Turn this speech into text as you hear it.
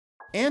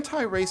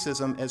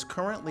Anti-racism, as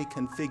currently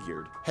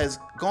configured, has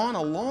gone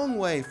a long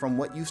way from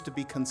what used to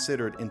be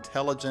considered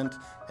intelligent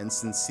and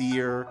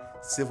sincere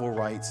civil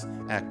rights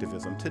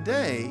activism.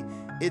 Today,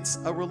 it's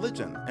a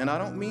religion, and I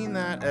don't mean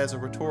that as a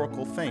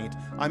rhetorical feint.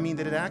 I mean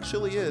that it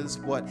actually is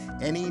what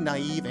any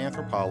naive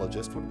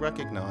anthropologist would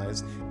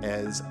recognize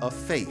as a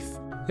faith.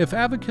 If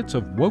advocates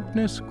of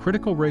wokeness,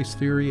 critical race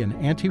theory, and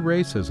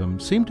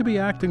anti-racism seem to be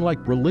acting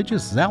like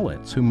religious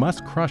zealots who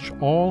must crush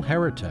all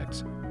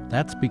heretics,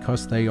 that's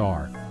because they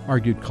are,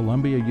 argued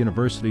Columbia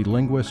University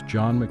linguist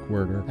John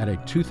McWhorter at a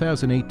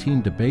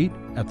 2018 debate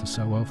at the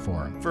Soho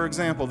Forum. For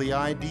example, the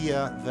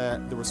idea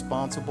that the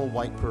responsible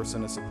white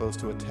person is supposed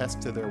to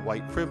attest to their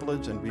white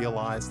privilege and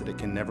realize that it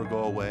can never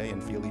go away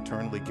and feel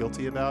eternally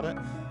guilty about it,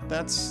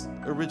 that's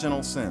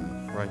original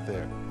sin right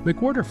there.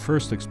 McWhorter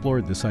first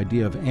explored this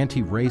idea of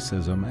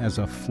anti-racism as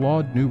a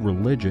flawed new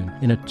religion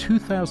in a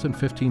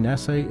 2015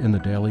 essay in the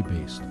Daily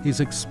Beast. He's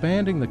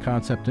expanding the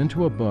concept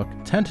into a book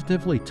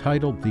tentatively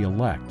titled The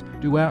Elect,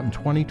 due out in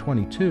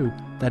 2022,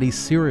 that he's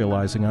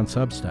serializing on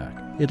Substack.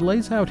 It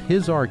lays out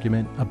his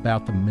argument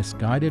about the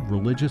misguided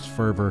religious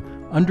fervor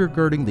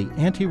undergirding the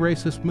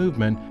anti-racist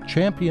movement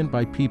championed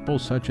by people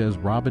such as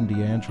Robin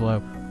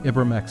DiAngelo,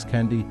 Ibram X.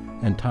 Kendi,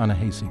 and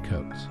Ta-Nehisi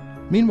Coates.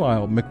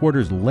 Meanwhile,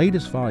 McWhorter's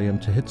latest volume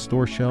to hit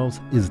store shelves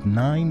is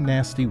 9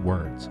 Nasty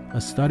Words, a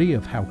study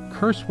of how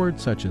curse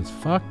words such as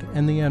fuck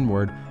and the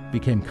N-word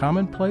became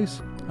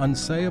commonplace,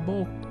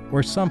 unsayable,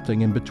 or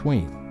something in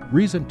between.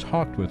 Reason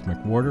talked with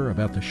McWhorter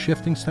about the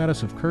shifting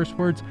status of curse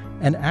words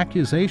and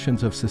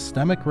accusations of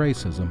systemic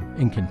racism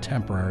in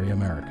contemporary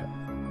America.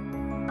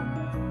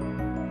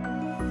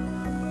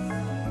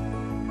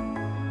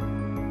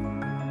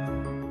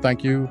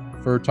 Thank you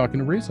for talking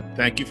to Reason.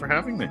 Thank you for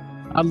having me.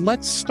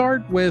 Let's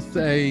start with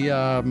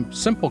a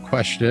simple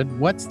question.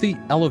 What's the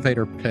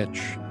elevator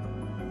pitch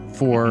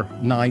for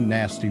 9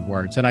 Nasty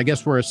Words? And I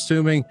guess we're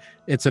assuming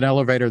it's an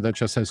elevator that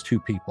just has 2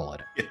 people in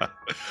it.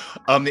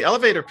 Yeah. The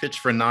elevator pitch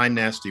for 9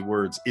 Nasty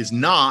Words is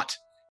not,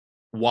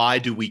 why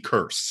do we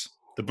curse?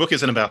 The book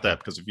isn't about that,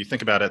 because if you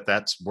think about it,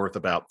 that's worth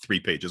about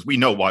 3 pages. We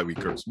know why we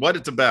curse. What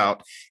it's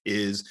about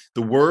is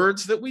the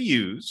words that we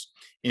use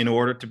in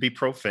order to be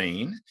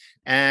profane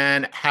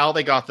and how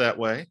they got that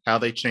way, how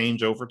they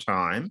change over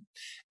time,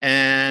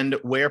 and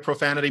where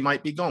profanity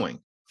might be going.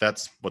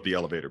 That's what the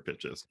elevator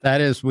pitch is. That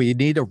is, we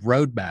need a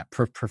roadmap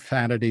for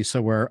profanity,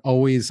 so we're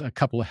always a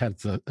couple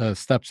of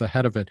steps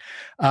ahead of it.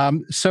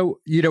 So,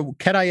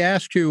 can I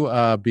ask you,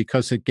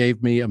 because it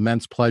gave me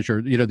immense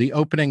pleasure, the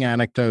opening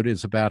anecdote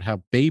is about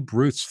how Babe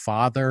Ruth's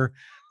father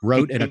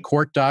wrote in a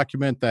court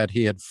document that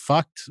he had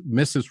fucked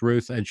Mrs.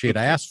 Ruth and she had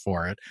asked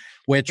for it,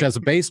 which as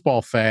a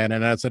baseball fan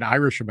and as an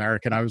Irish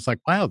American, I was like,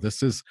 wow,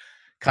 this is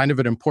kind of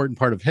an important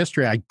part of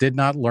history I did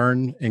not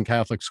learn in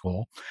Catholic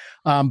school.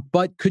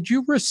 But could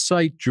you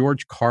recite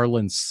George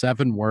Carlin's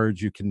 7 words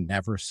you can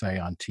never say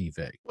on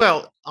TV?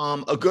 Well,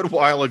 a good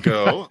while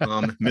ago,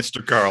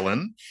 Mr.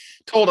 Carlin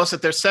told us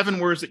that there's 7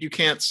 words that you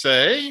can't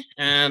say,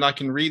 and I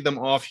can read them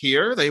off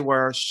here. They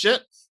were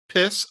shit,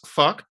 piss,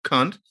 fuck,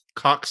 cunt,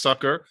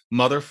 cocksucker,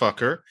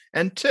 motherfucker,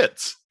 and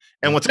tits.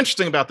 And what's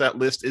interesting about that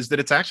list is that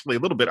it's actually a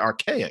little bit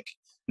archaic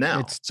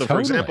now. So totally, for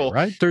example,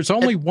 right? There's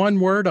only one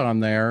word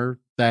on there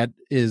that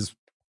is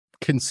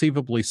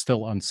conceivably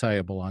still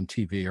unsayable on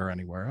TV or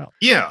anywhere else.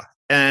 Yeah.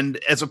 And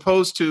as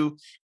opposed to,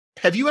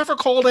 have you ever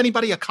called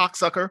anybody a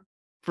cocksucker,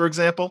 for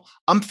example?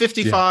 I'm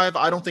 55.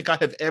 Yeah. I don't think I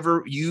have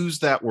ever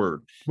used that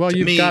word. Well,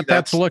 you've got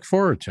that to look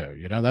forward to.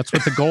 That's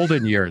what the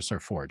golden years are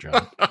for,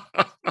 John.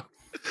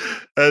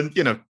 And,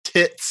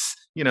 tits.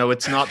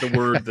 It's not the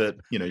word that,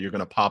 you're going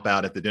to pop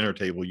out at the dinner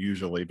table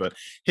usually, but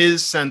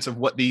his sense of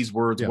what these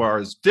words were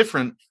is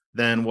different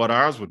than what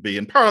ours would be.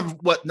 And part of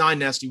what 9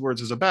 Nasty Words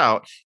is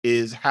about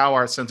is how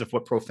our sense of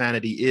what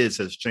profanity is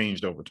has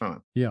changed over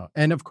time. Yeah.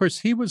 And of course,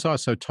 he was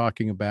also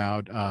talking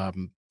about,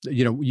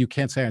 you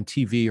can't say on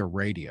TV or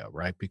radio,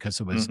 right? Because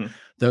it was,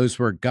 those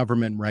were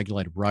government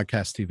regulated.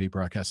 Broadcast TV,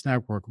 broadcast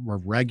network were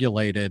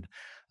regulated,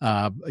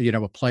 a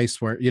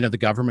place where, the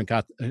government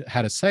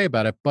had a say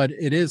about it, but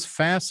it is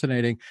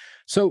fascinating.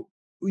 So,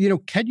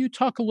 can you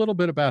talk a little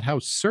bit about how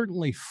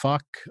certainly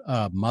fuck,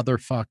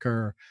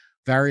 motherfucker,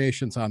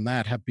 variations on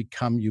that have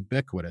become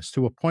ubiquitous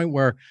to a point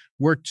where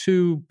we're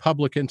 2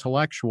 public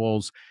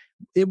intellectuals.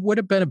 It would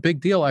have been a big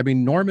deal. I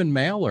mean, Norman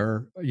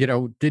Mailer,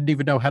 didn't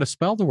even know how to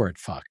spell the word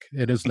fuck.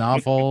 In his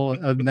novel,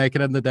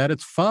 Naked and the Dead,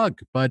 it's fug.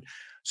 But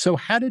so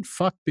how did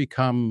fuck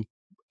become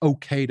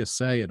okay to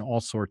say in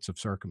all sorts of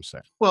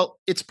circumstances? Well,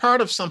 it's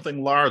part of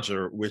something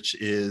larger, which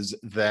is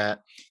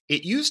that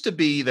it used to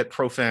be that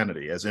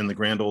profanity, as in the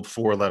grand old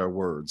 4-letter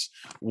words,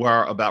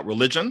 were about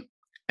religion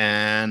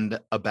and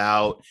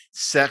about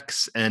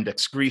sex and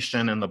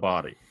excretion in the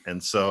body.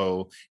 And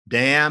so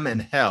damn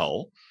and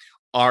hell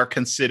are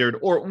considered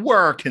or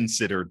were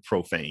considered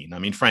profane. I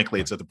mean, frankly,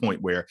 it's at the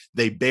point where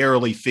they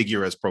barely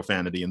figure as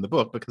profanity in the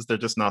book because they're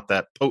just not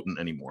that potent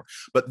anymore.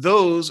 But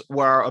those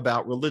were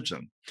about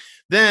religion.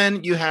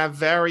 Then you have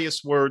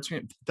various words,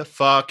 the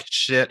fuck,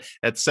 shit,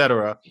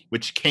 etc.,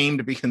 which came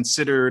to be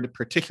considered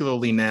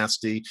particularly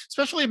nasty,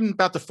 especially in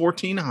about the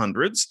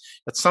 1400s.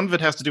 But some of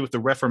it has to do with the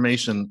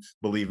Reformation,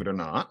 believe it or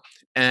not,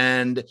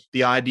 and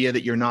the idea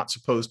that you're not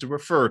supposed to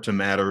refer to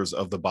matters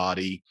of the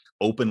body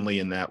openly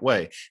in that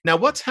way. Now,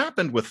 what's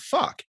happened with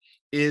fuck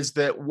is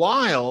that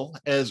while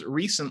as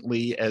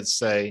recently as,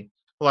 say,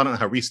 well, I don't know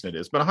how recent it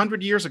is, but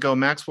 100 years ago,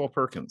 Maxwell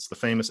Perkins, the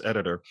famous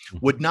editor,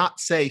 would not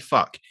say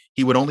fuck.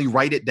 He would only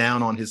write it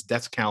down on his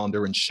desk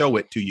calendar and show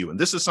it to you. And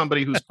this is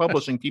somebody who's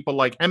publishing people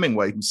like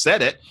Hemingway, who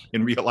said it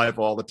in real life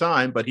all the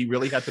time, but he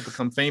really had to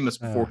become famous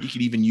before he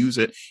could even use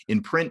it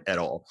in print at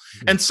all.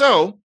 And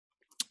so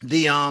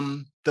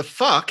the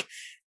fuck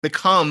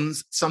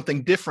becomes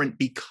something different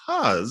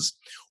because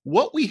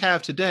what we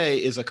have today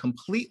is a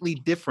completely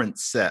different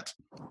set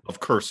of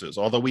curses,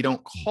 although we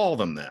don't call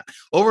them that.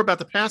 Over about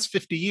the past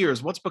 50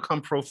 years, what's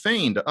become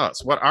profane to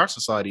us, what our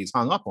society is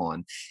hung up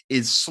on,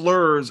 is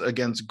slurs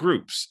against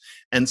groups.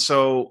 And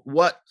so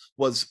what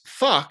was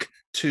fuck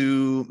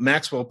to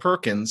Maxwell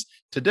Perkins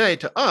today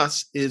to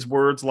us is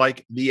words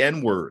like the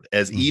N-word,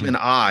 as even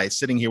I,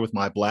 sitting here with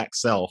my black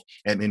self,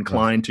 am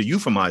inclined to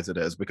euphemize it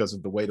as because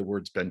of the way the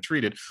word's been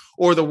treated,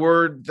 or the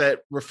word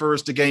that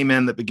refers to gay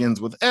men that begins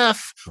with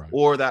F,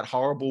 or that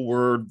horrible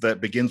word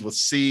that begins with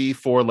C,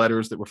 4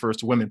 letters, that refers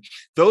to women.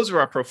 Those are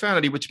our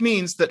profanity, which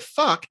means that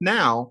fuck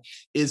now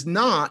is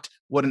not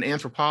what an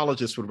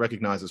anthropologist would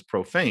recognize as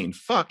profane.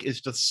 Fuck is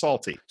just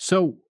salty.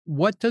 So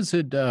what does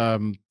it,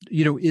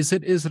 is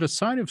it a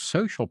sign of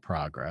social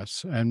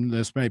progress? And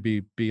this may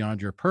be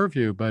beyond your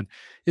purview, but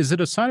is it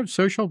a sign of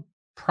social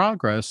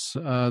progress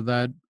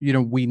that,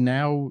 we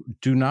now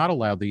do not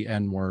allow the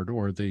N word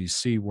or the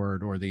C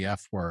word or the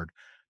F word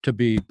to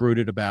be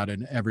brooded about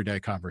in everyday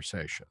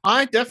conversation?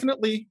 I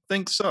definitely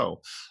think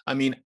so. I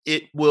mean,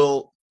 it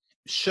will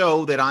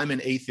show that I'm an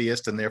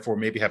atheist and therefore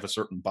maybe have a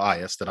certain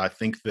bias, that I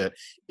think that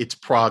it's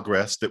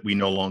progress that we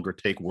no longer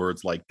take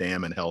words like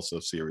damn and hell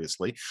so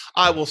seriously.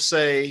 I will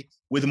say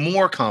with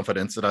more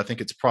confidence that I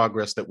think it's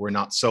progress that we're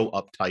not so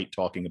uptight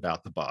talking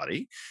about the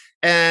body.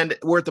 And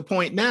we're at the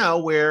point now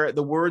where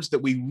the words that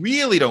we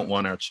really don't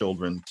want our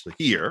children to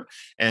hear,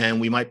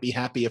 and we might be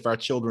happy if our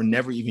children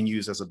never even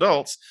use as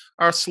adults,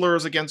 are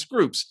slurs against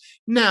groups.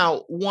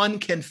 Now, one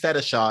can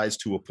fetishize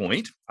to a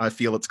point. I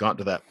feel it's gotten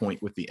to that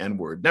point with the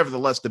N-word.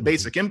 Nevertheless, the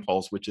basic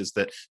impulse, which is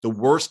that the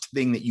worst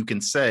thing that you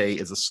can say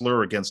is a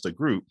slur against a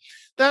group,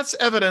 that's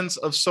evidence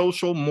of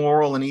social,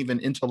 moral, and even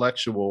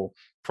intellectual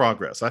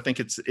progress. I think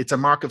it's a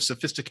mark of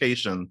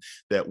sophistication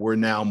that we're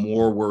now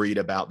more worried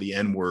about the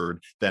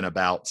N-word than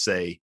about,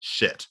 say,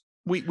 shit.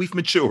 We've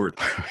matured.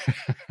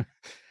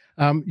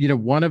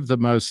 One of the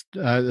most,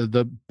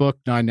 the book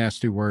Nine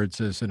Nasty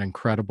Words is an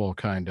incredible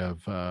kind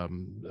of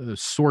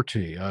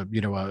sortie. Well,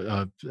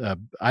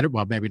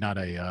 maybe not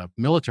a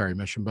military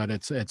mission, but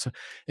it's an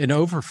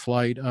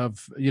overflight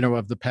of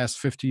of the past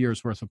 50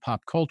 years worth of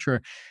pop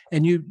culture.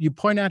 And you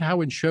point out how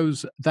it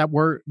shows that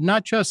we're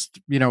not just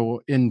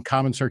in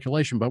common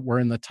circulation, but we're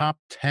in the top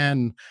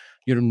 10.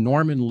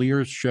 Norman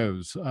Lear's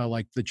shows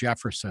like The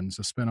Jeffersons,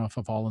 a spinoff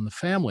of All in the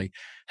Family,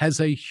 has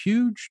a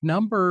huge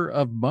number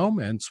of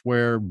moments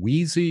where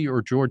Wheezy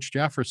or George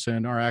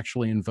Jefferson are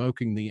actually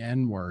invoking the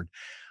N-word.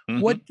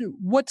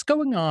 What's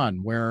going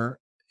on where,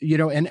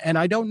 and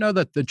I don't know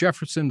that The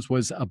Jeffersons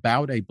was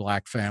about a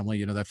black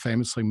family, that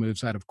famously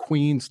moves out of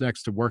Queens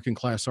next to working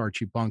class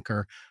Archie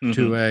Bunker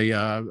to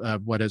a,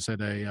 what is it,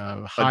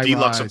 a high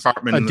deluxe rise,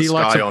 apartment in the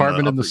deluxe sky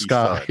apartment on in the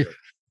sky.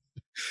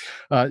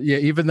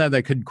 Even then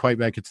they couldn't quite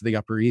make it to the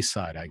Upper East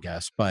Side, I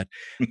guess. But,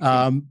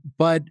 what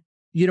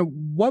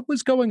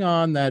was going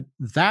on that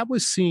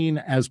was seen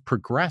as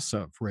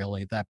progressive,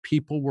 really, that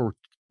people were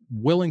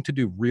willing to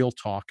do real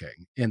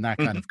talking in that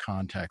kind of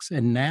context.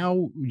 And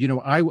now,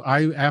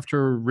 I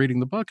after reading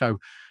the book, I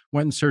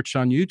went and searched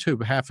on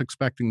YouTube, half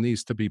expecting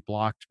these to be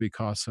blocked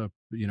because of,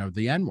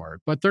 the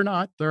N-word, but they're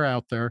not. They're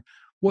out there.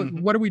 What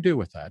do we do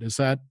with that? Is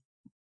that,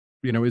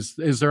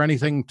 is there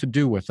anything to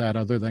do with that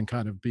other than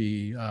kind of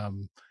be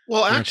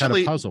well, actually,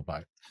 kind of puzzled by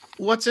it?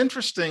 What's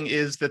interesting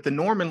is that the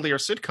Norman Lear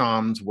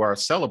sitcoms were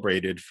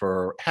celebrated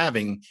for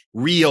having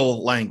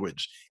real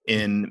language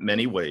in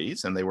many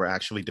ways, and they were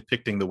actually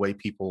depicting the way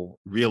people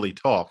really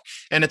talk.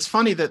 And it's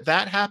funny that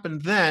that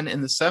happened then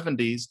in the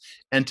 70s,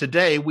 and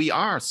today we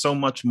are so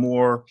much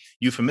more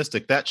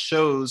euphemistic. That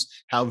shows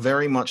how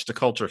very much the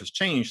culture has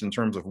changed in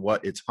terms of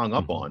what it's hung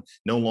up on.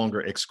 No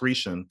longer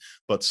excretion,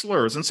 but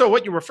slurs. And so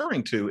what you're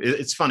referring to,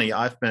 it's funny,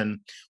 I've been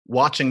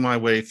watching my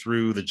way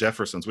through The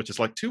Jeffersons, which is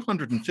like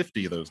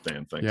 250 of those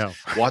damn things. Yeah.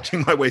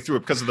 Watching my way through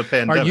it because of the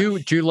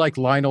pandemic. Do you like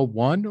Lionel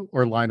 1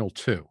 or Lionel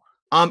 2?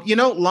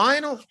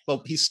 Lionel,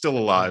 well, he's still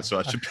alive, so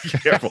I should be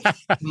careful.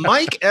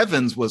 Mike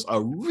Evans was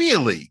a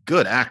really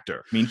good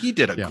actor. I mean, he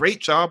did a great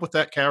job with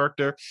that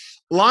character.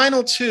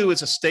 Lionel, too,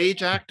 is a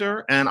stage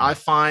actor, and I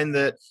find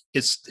that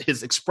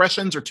his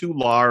expressions are too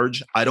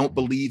large. I don't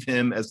believe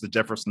him as the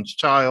Jefferson's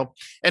child.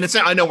 And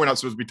I know we're not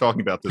supposed to be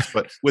talking about this,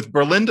 but with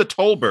Berlinda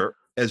Tolbert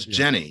as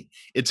Jenny,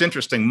 it's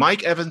interesting.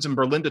 Mike Evans and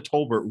Berlinda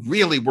Tolbert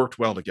really worked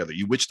well together.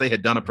 You wish they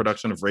had done a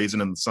production of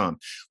Raisin in the Sun.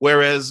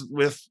 Whereas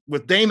with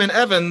Damon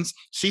Evans,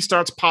 she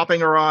starts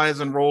popping her eyes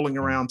and rolling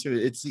around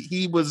too.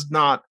 He was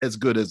not as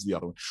good as the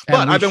other one.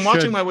 But I've been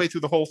watching my way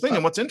through the whole thing,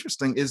 and what's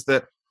interesting is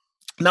that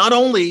not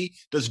only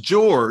does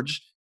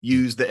George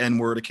use the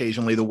N-word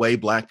occasionally the way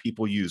Black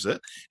people use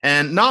it,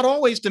 and not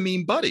always to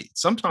mean buddy.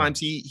 Sometimes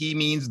he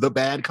means the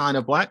bad kind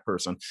of Black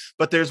person.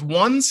 But there's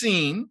one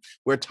scene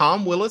where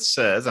Tom Willis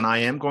says, and I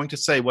am going to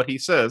say what he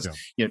says,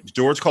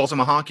 George calls him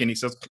a honky, and he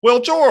says, "Well,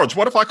 George,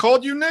 what if I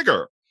called you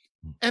nigger?"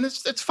 And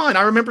it's fine.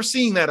 I remember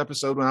seeing that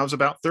episode when I was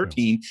about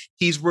 13.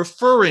 He's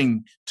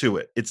referring to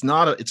it. It's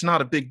not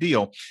a big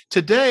deal.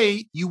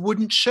 Today, you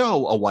wouldn't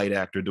show a white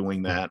actor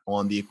doing that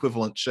on the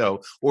equivalent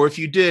show. Or if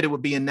you did, it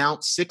would be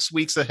announced 6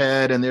 weeks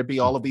ahead, and there'd be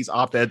all of these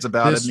op-eds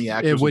about it. And the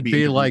actors it would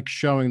be like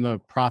showing the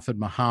Prophet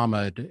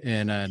Muhammad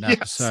in an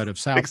episode of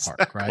South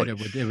Park, right? It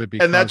would be,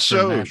 and that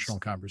shows national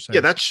conversation.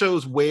 Yeah, that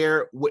shows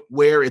where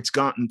it's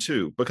gotten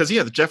to. Because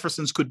the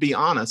Jeffersons could be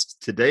honest.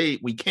 Today,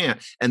 we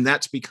can't, and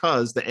that's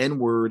because the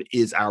N-word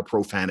is our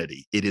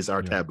profanity. It is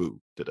our taboo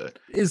today.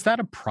 Is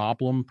that a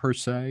problem per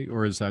se,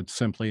 or is that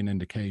simply an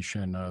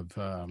indication of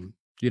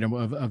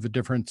of a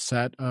different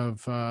set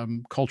of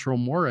cultural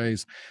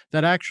mores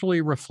that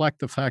actually reflect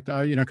the fact,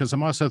 because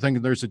I'm also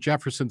thinking there's a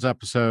Jeffersons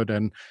episode,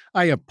 and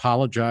I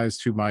apologize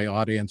to my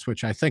audience,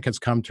 which I think has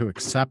come to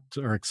accept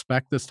or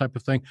expect this type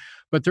of thing,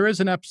 but there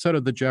is an episode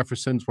of the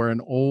Jeffersons where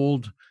an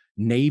old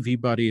Navy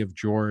buddy of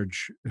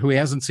George, who he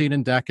hasn't seen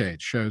in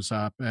decades, shows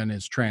up and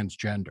is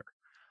transgender.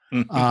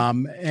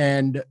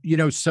 And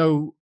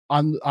so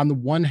on the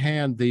one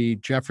hand, the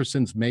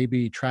Jeffersons may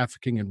be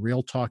trafficking in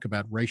real talk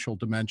about racial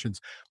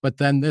dimensions, but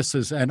then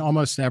and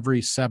almost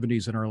every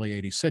 70s and early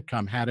 80s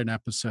sitcom had an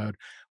episode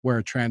where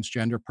a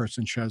transgender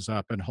person shows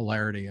up and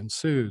hilarity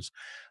ensues.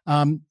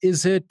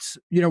 Is it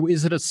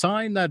a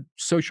sign that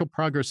social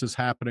progress is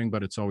happening,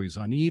 but it's always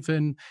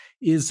uneven?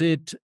 Is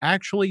it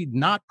actually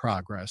not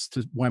progress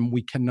when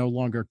we can no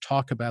longer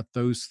talk about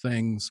those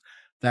things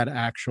that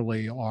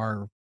actually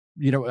are,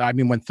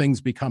 when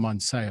things become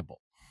unsayable?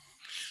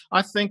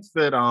 I think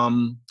that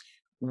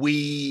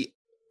we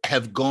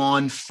have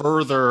gone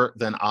further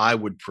than I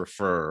would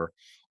prefer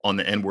on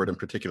the N-word in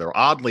particular.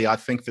 Oddly, I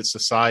think that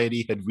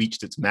society had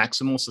reached its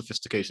maximal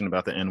sophistication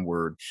about the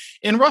N-word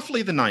in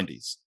roughly the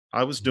 90s.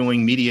 I was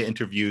doing media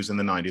interviews in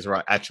the 90s,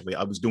 or actually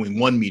I was doing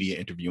one media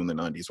interview in the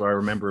 90s where I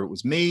remember it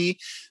was me,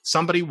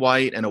 somebody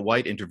white, and a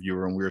white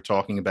interviewer, and we were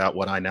talking about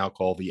what I now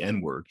call the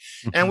N-word.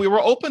 And we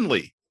were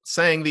openly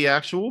saying the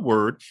actual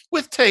word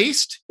with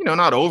taste,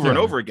 not over and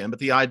over again. But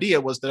the idea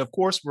was that, of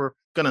course, we're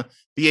going to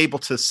be able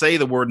to say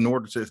the word in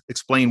order to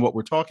explain what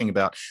we're talking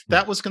about.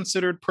 That was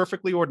considered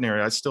perfectly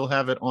ordinary. I still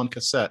have it on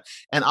cassette.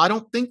 And I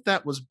don't think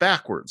that was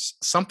backwards.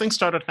 Something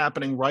started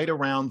happening right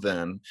around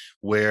then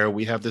where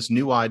we have this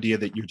new idea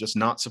that you're just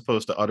not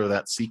supposed to utter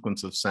that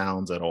sequence of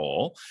sounds at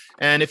all.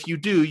 And if you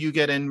do, you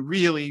get in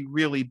really,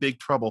 really big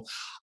trouble.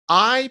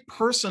 I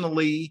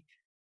personally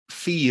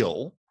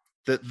feel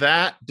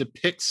that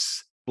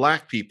depicts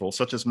Black people,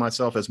 such as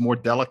myself, as more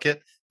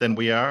delicate than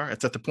we are.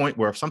 It's at the point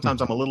where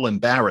sometimes I'm a little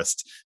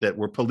embarrassed that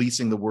we're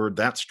policing the word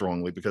that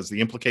strongly, because the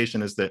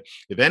implication is that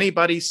if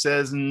anybody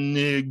says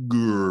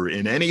nigger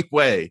in any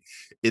way,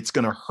 it's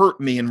going to hurt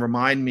me and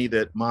remind me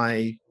that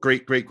my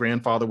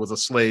great-great-grandfather was a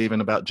slave,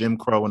 and about Jim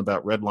Crow and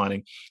about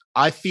redlining.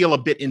 I feel a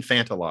bit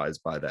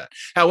infantilized by that.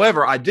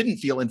 However, I didn't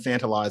feel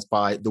infantilized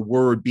by the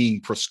word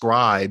being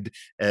prescribed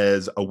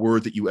as a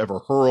word that you ever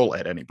hurl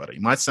at anybody.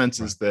 My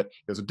sense is that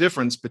there's a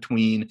difference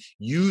between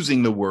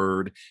using the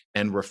word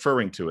and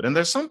referring to it. And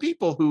there's some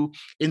people who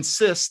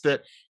insist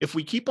that if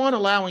we keep on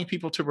allowing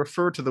people to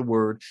refer to the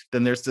word,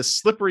 then there's this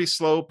slippery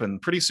slope,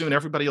 and pretty soon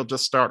everybody will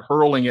just start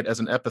hurling it as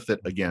an epithet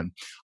again.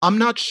 I'm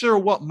not sure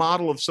what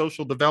model of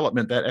social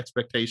development that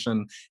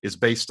expectation is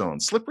based on.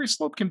 Slippery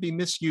slope can be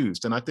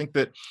misused. And I think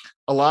that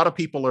a lot of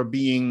people are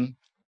being,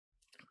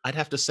 I'd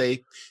have to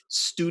say,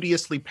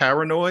 studiously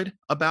paranoid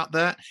about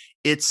that.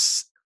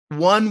 It's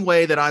one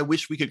way that I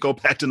wish we could go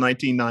back to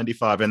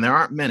 1995, and there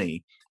aren't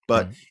many,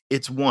 but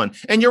it's one.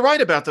 And you're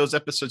right about those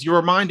episodes. You're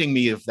reminding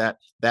me of that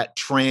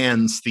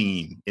trans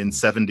theme in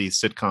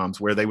 70s sitcoms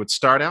where they would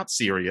start out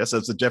serious,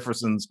 as the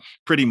Jeffersons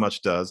pretty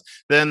much does.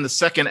 Then the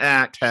second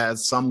act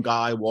has some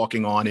guy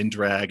walking on in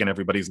drag and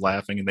everybody's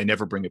laughing, and they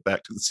never bring it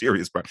back to the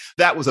serious part.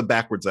 That was a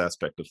backwards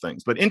aspect of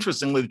things. But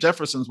interestingly, the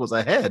Jeffersons was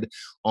ahead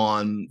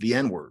on the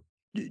N-word.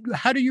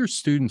 How do your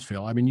students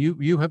feel? I mean,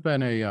 you have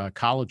been a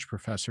college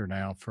professor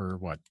now for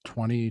what,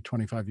 20,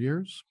 25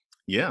 years?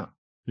 Yeah.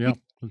 Yeah.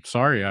 I'm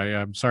sorry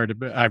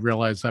I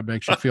realize that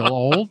makes you feel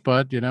old,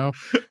 but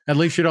at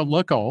least you don't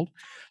look old.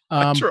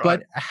 I try.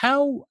 But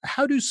how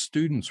do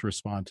students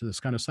respond to this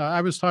kind of stuff?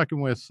 I was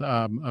talking with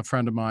a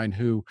friend of mine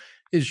who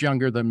is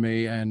younger than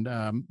me, and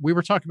we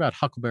were talking about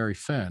Huckleberry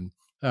Finn,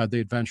 the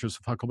Adventures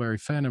of Huckleberry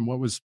Finn, and what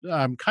was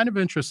kind of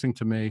interesting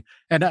to me,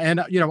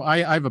 and you know, I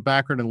have a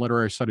background in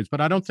literary studies,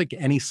 but I don't think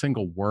any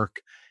single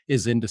work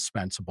is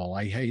indispensable.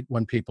 I hate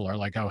when people are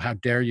like, "Oh, how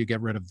dare you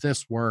get rid of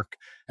this work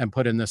and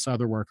put in this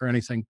other work or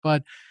anything,"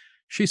 but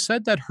she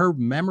said that her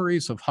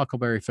memories of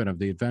Huckleberry Finn, of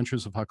the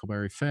Adventures of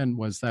Huckleberry Finn,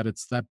 was that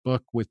it's that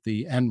book with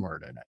the N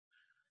word in it.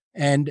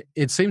 And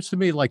it seems to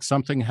me like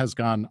something has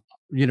gone,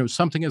 you know,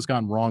 something has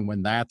gone wrong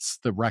when that's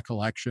the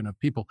recollection of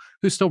people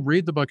who still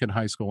read the book in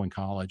high school and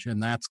college.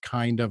 And that's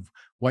kind of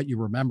what you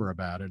remember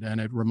about it. And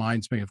it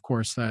reminds me, of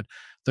course, that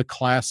the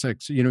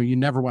classics, you know, you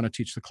never want to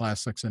teach the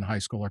classics in high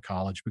school or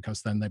college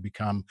because then they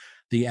become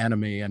the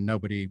enemy and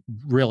nobody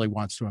really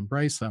wants to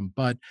embrace them.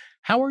 But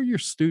how are your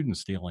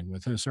students dealing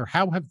with this, or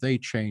how have they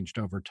changed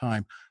over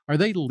time? Are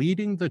they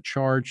leading the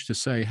charge to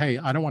say, hey,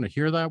 I don't want to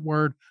hear that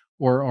word?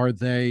 Or are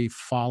they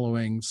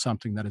following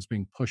something that is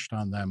being pushed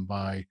on them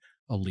by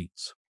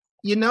elites?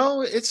 You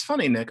know, it's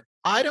funny, Nick.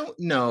 I don't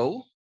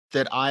know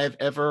that I've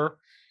ever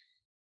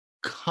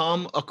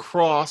come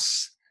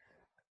across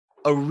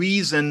a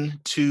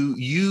reason to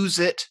use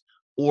it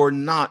or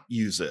not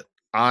use it.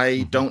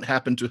 I Mhm, don't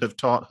happen to have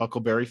taught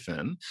Huckleberry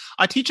Finn.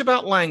 I teach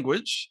about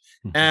language,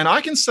 mhm, and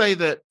I can say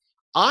that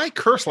I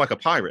curse like a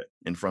pirate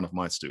in front of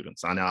my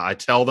students. I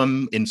tell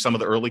them in some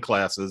of the early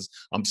classes,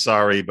 I'm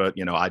sorry, but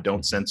you know, I don't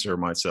mhm. censor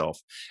myself.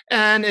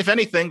 And if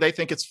anything, they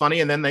think it's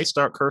funny, and then they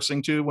start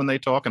cursing too when they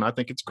talk, and I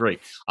think it's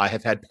great. I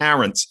have had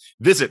parents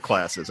visit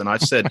classes, and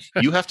I've said,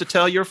 you have to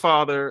tell your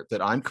father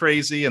that I'm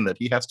crazy and that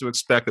he has to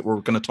expect that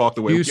we're going to talk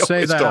the way You we say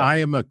always that talk. I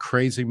am a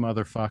crazy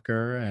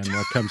motherfucker, and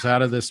what comes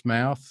out of this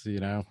mouth, you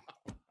know,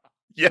 I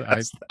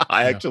Yes,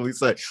 I yeah, actually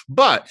say,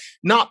 but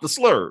not the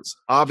slurs.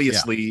 yeah,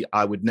 Obviously,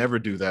 I would never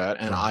do that.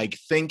 And right. I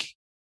think,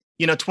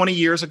 you know, 20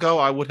 years ago,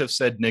 I would have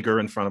said nigger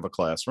in front of a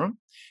classroom.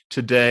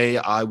 Today,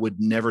 I would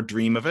never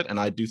dream of it. And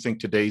I do think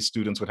today's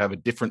students would have a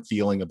different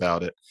feeling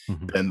about it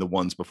Mhm. than the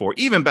ones before.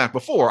 Even back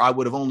before, I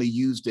would have only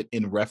used it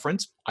in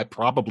reference. I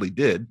probably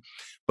did.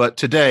 But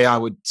today, I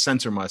would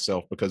censor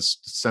myself because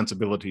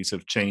sensibilities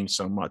have changed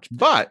so much.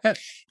 But Eh,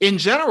 in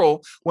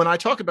general, when I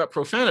talk about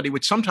profanity,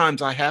 which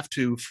sometimes I have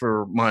to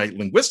for my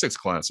linguistics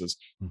classes,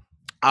 mm,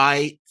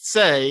 I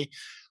say,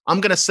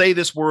 I'm going to say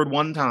this word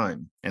one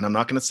time and I'm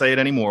not going to say it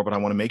anymore, but I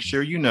want to make mm,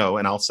 sure you know.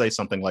 And I'll say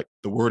something like,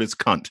 the word is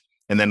cunt.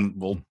 And then mm.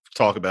 we'll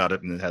talk about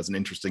it and it has an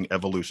interesting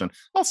evolution.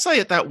 I'll say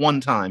it that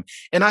one time.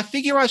 And I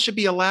figure I should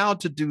be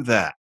allowed to do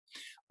that.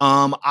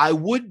 I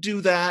would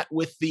do that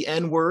with the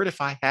N word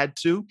if I had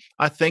to,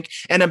 I think.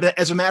 And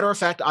as a matter of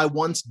fact, I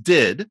once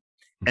did.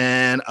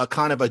 And a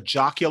kind of a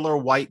jocular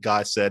white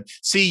guy said,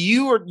 "See,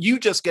 you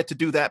just get to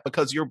do that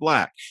because you're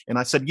black." And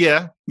I said,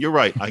 "Yeah, you're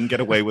right. I can get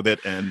away with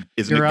it. And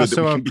isn't You're it good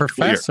that we also a can be clear?"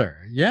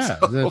 professor. Yeah,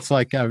 So, that's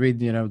like, I mean,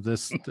 you know,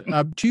 this.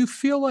 Do you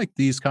feel like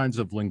these kinds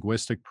of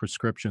linguistic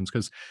prescriptions?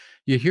 Because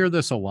you hear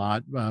this a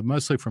lot,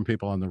 mostly from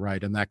people on the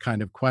right, and that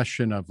kind of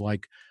question of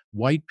like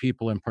white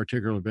people in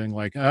particular being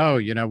like, "Oh,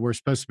 you know, we're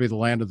supposed to be the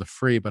land of the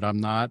free, but I'm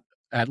not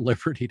at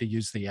liberty to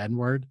use the N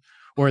word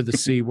or the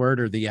C word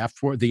or the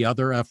F word, the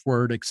other F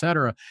word,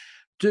 etc."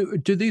 Do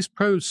these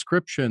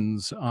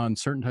proscriptions on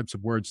certain types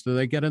of words, do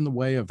they get in the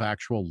way of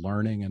actual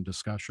learning and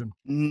discussion?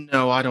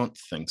 no, I don't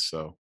think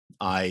so.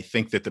 I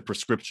think that the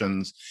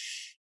prescriptions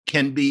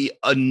can be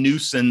a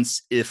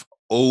nuisance if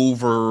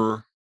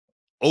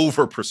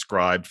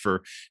overprescribed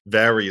for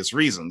various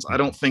reasons. I Mhm.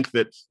 don't think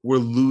that we're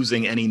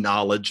losing any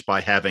knowledge by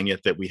having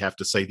it that we have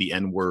to say the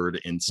N word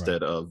Right.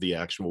 instead of the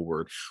actual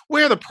word.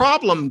 Where the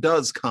problem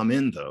does come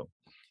in, though,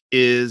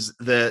 is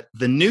that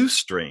the new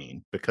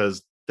strain,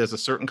 because there's a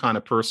certain kind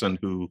of person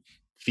who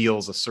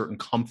feels a certain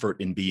comfort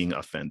in being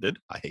offended.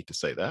 I hate to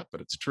say that,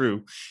 but it's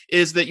true,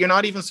 is that you're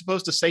not even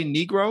supposed to say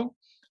Negro.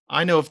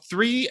 I know of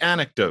three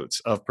anecdotes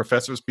of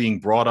professors being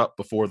brought up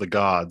before the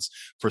gods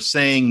for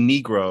saying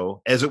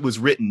Negro as it was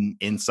written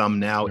in some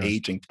now Yeah.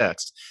 aging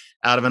text,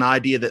 out of an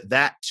idea that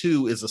that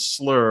too is a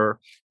slur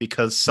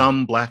because Right.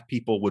 some Black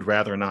people would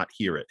rather not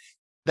hear it.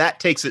 That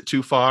takes it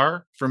too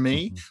far for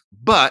me. Mhm.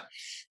 But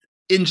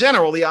in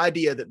general, the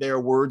idea that there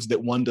are words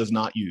that one does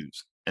not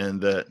use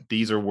and that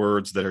these are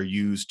words that are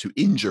used to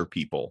injure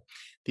people.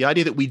 The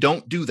idea that we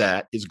don't do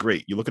that is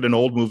great. You look at an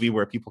old movie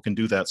where people can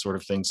do that sort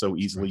of thing so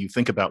easily. Right. You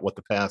think about what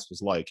the past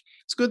was like.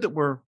 It's good that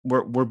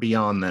we're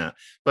beyond that.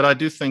 But I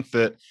do think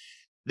that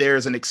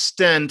there's an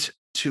extent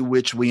to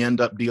which we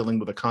end up dealing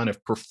with a kind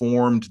of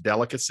performed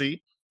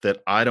delicacy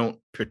that I don't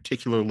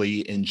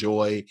particularly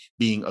enjoy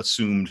being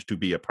assumed to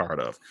be a part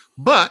of.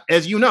 But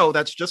as you know,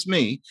 that's just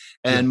me.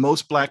 Yeah. And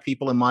most Black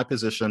people in my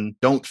position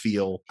don't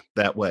feel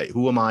that way.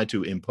 Who am I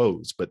to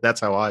impose? But that's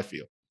how I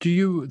feel. Do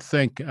you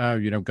think,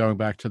 you know, going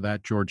back to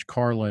that George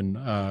Carlin,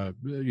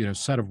 you know,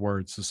 set of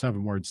words, the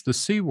 7 words, the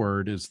C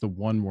word is the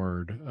one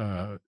word,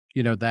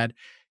 you know, that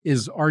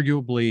is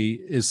arguably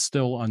is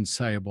still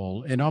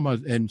unsayable and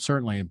almost and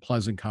certainly in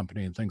pleasant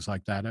company and things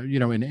like that. You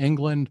know, in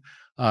England,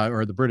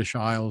 or the British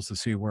Isles, the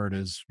C word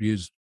is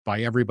used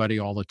by everybody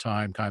all the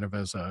time, kind of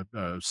as a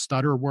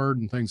stutter word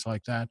and things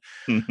like that.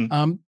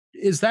 Mhm.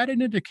 Is that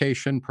an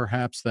indication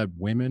perhaps that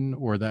women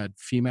or that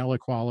female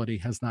equality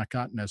has not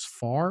gotten as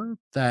far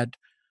that,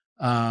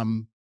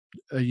 um,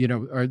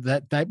 or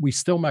that we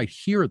still might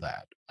hear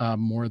that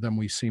more than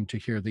we seem to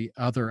hear the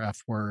other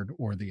F word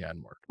or the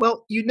N word?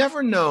 Well, you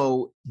never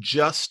know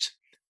just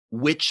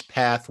which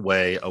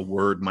pathway a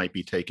word might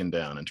be taken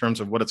down in terms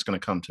of what it's going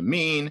to come to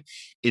mean,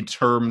 in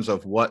terms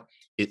of what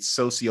its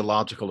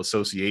sociological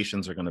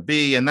associations are going to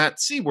be. And that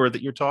C word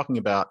that you're talking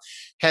about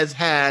has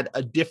had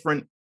a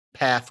different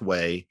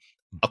pathway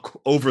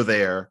over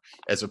there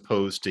as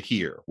opposed to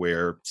here,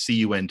 where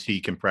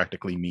cunt can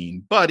practically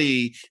mean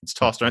buddy. It's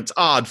tossed around. It's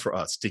odd for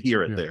us to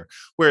hear it Yeah. there.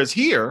 Whereas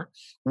here,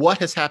 what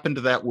has happened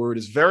to that word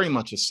is very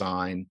much a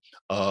sign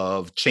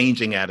of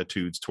changing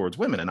attitudes towards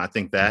women. And I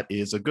think that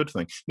is a good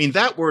thing. I mean,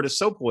 that word is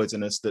so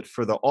poisonous that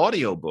for the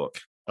audiobook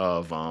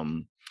of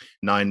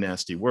Nine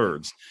Nasty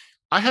Words,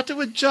 I had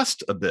to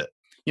adjust a bit,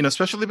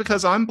 especially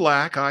because I'm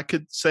Black. I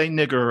could say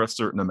nigger a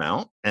certain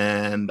amount.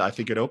 And I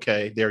figured,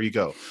 okay, there you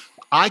go.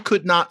 I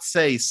could not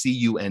say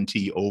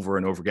cunt over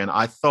and over again.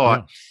 I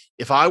thought Yeah.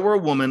 if I were a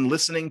woman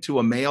listening to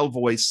a male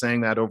voice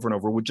saying that over and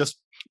over would just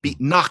be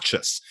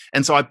noxious.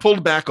 And so I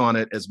pulled back on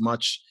it as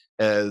much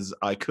as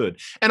I could.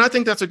 And I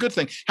think that's a good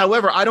thing.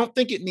 However, I don't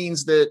think it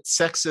means that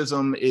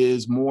sexism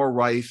is more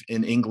rife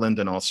in England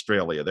and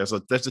Australia. There's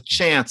a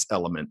chance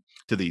element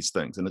to these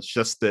things. And it's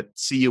just that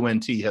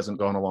cunt hasn't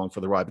gone along for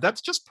the ride. But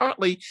that's just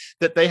partly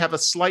that they have a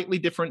slightly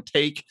different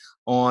take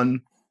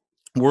on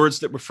words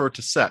that refer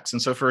to sex. And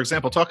so, for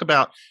example, talk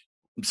about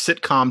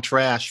sitcom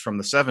trash from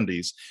the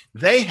 70s.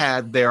 They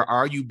had their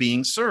Are You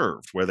Being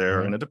Served, where they're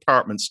Right. in a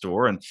department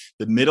store and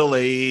the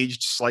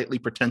middle-aged, slightly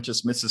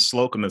pretentious Mrs.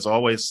 Slocum is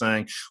always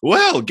saying,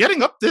 well,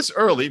 getting up this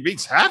early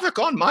wreaks havoc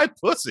on my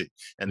pussy.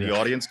 And the Yeah.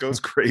 audience goes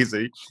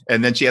crazy.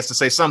 And then she has to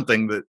say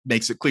something that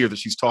makes it clear that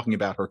she's talking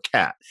about her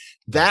cat.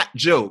 That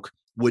joke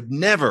would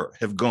never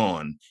have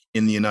gone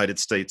in the United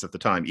States at the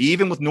time.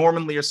 Even with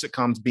Norman Lear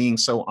sitcoms being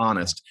so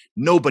honest,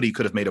 nobody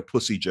could have made a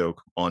pussy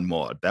joke on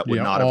Maude. That would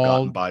Yeah, not have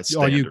gotten by all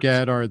standards. you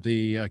get are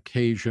the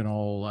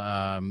occasional,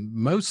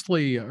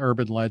 mostly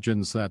urban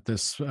legends that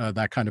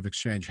that kind of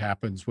exchange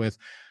happens with.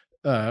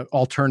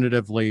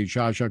 Alternatively,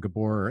 Zsa Zsa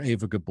Gabor or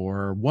Ava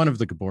Gabor, one of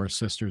the Gabor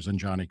sisters, and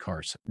Johnny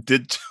Carson,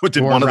 Did or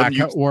one of them Raka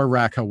use? or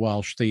Raka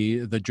Welsh.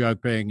 The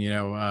joke being,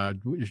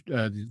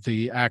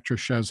 the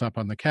actress shows up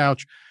on the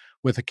couch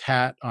with a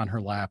cat on her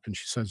lap, and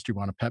she says, "Do you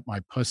want to pet my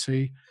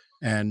pussy?"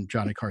 And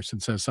Johnny Carson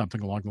says something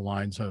along the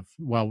lines of,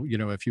 "Well,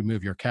 if you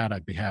move your cat,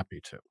 I'd be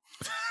happy to."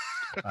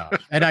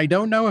 And I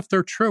don't know if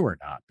they're true or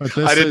not, but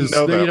I this didn't is,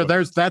 know that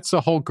one. that's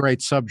a whole great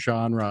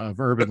subgenre of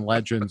urban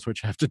legends,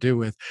 which have to do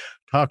with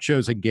talk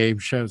shows and game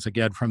shows,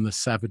 again from the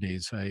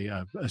 70s,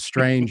 a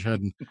strange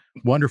and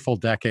wonderful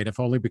decade, if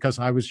only because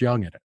I was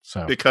young in it.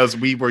 So, Because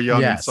we were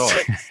young and saw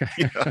yes. it.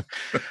 Yeah.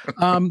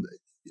 um,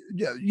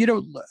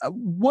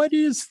 what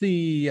is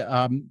the,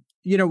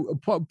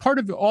 part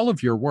of all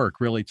of your work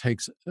really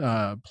takes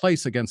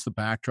place against the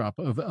backdrop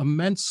of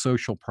immense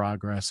social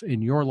progress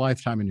in your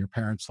lifetime and your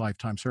parents'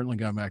 lifetime, certainly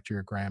going back to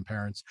your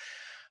grandparents.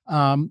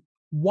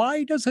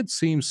 Why does it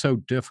seem so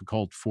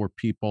difficult for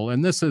people?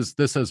 And this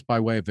is by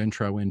way of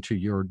intro into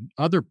your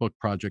other book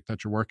project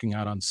that you're working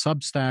out on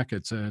Substack.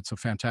 It's a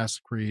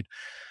fantastic read.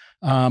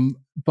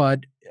 But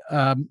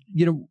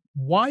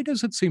why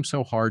does it seem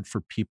so hard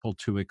for people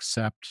to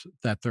accept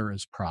that there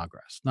is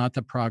progress? Not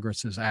that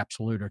progress is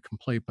absolute or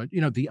complete, but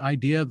the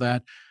idea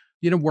that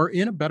we're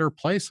in a better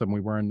place than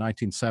we were in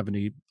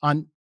 1970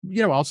 on,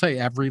 I'll say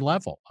every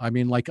level. I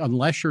mean, like,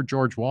 unless you're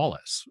George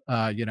Wallace,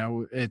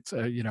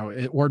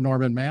 or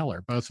Norman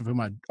Mailer, both of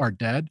whom are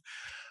dead.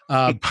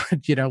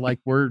 But like,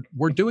 we're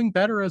doing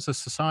better as a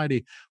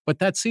society, but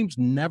that seems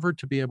never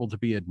to be able to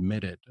be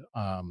admitted.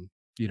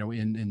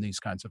 In these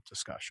kinds of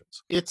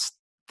discussions. It's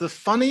the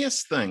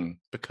funniest thing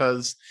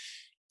because,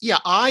 yeah,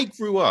 I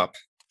grew up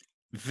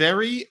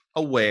very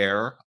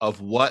aware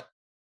of what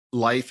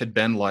life had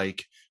been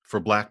like for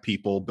Black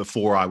people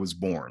before I was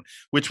born,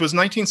 which was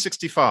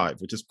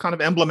 1965, which is kind of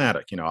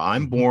emblematic.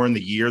 I'm Mhm. born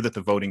the year that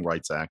the Voting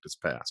Rights Act is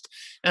passed.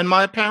 And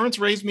my parents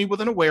raised me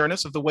with an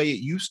awareness of the way it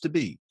used to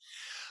be.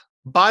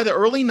 By the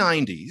early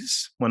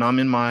 90s, when I'm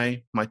in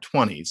my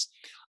 20s,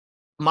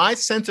 my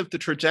sense of the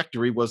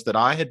trajectory was that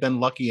I had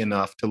been lucky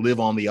enough to live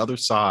on the other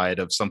side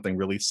of something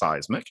really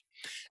seismic,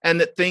 and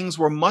that things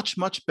were much,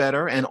 much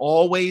better and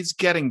always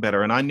getting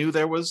better. And I knew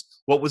there was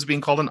what was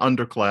being called an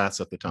underclass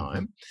at the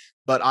time,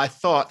 but I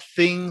thought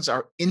things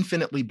are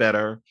infinitely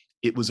better.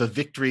 It was a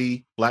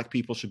victory. Black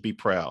people should be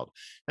proud.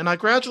 And I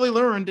gradually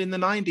learned in the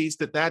 90s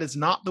that that is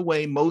not the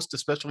way most,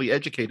 especially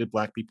educated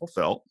Black people,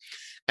 felt,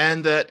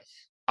 and that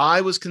I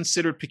was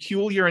considered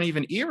peculiar and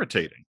even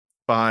irritating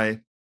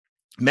by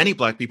many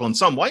Black people and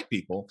some white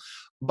people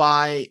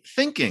by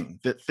thinking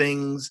that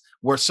things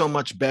were so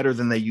much better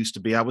than they used to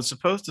be. I was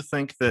supposed to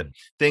think that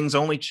things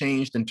only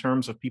changed in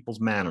terms of people's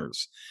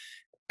manners.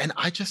 And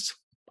I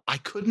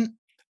couldn't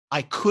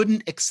I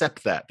couldn't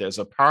accept that. There's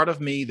a part of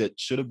me that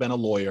should have been a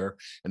lawyer.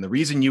 And the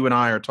reason you and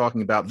I are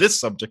talking about this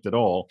subject at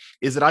all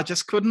is that I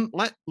just couldn't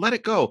let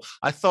it go.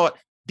 I thought,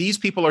 these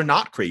people are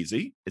not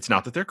crazy. It's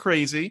not that they're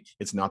crazy.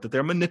 It's not that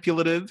they're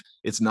manipulative.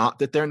 It's not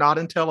that they're not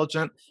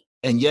intelligent.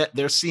 And yet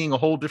they're seeing a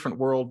whole different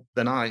world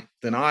than I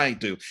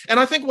do. And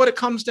I think what it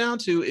comes down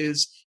to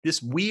is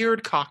this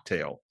weird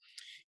cocktail.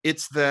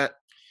 It's that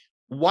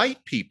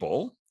white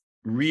people,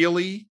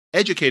 really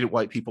educated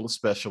white people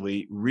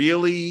especially,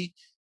 really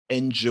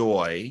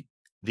enjoy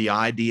the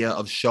idea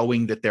of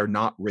showing that they're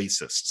not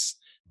racists.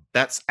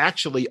 That's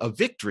actually a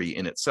victory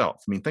in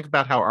itself. I mean, think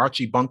about how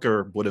Archie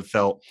Bunker would have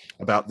felt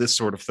about this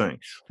sort of thing.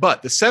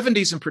 But the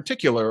 70s in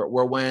particular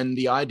were when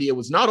the idea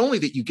was not only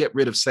that you get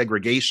rid of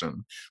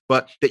segregation,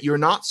 but that you're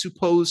not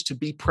supposed to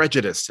be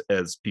prejudiced,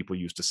 as people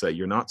used to say.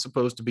 You're not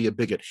supposed to be a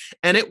bigot.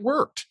 And it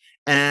worked.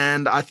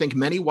 And I think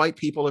many white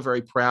people are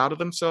very proud of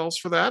themselves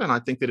for that. And I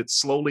think that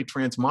it's slowly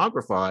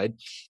transmogrified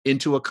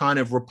into a kind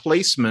of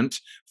replacement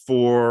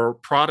for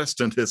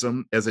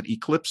Protestantism as it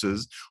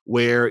eclipses,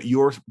 where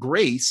your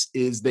grace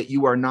is that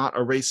you are not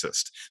a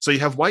racist. So you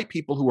have white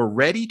people who are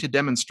ready to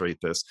demonstrate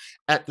this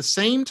at the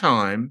same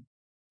time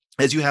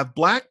as you have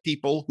Black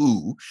people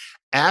who,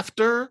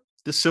 after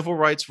the Civil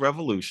Rights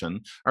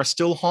Revolution, are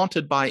still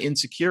haunted by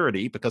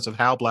insecurity because of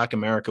how Black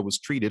America was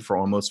treated for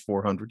almost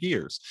 400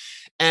 years.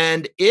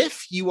 And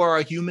if you are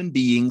a human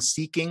being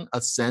seeking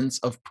a sense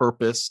of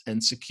purpose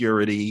and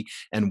security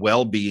and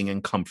well-being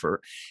and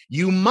comfort,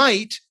 you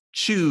might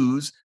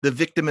choose the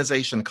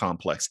victimization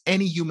complex.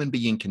 Any human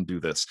being can do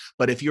this.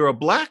 But if you're a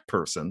Black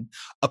person,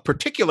 a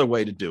particular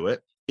way to do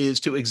it is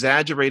to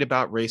exaggerate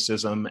about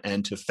racism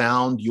and to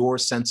found your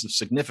sense of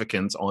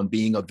significance on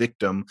being a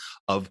victim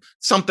of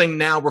something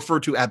now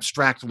referred to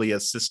abstractly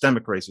as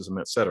systemic racism,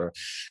 et cetera.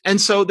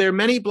 And so there are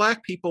many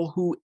Black people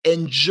who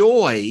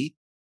enjoy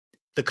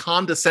the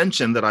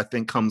condescension that I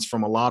think comes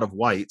from a lot of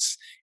whites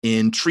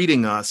in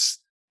treating us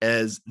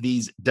as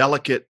these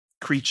delicate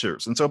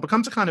creatures. And so it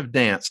becomes a kind of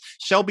dance.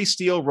 Shelby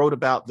Steele wrote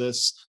about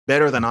this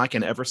better than I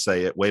can ever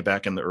say it way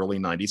back in the early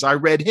 90s. I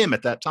read him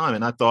at that time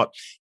and I thought,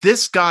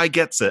 this guy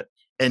gets it.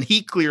 And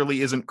he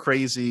clearly isn't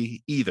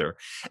crazy either.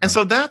 And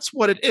so that's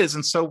what it is.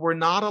 And so we're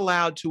not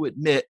allowed to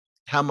admit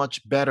how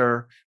much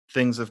better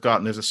things have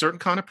gotten. There's a certain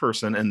kind of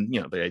person, and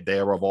they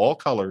are of all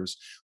colors,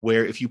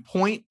 where if you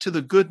point to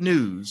the good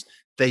news,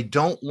 they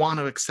don't want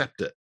to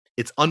accept it.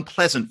 It's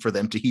unpleasant for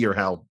them to hear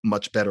how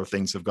much better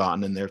things have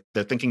gotten. And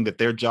they're thinking that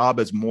their job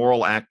as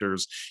moral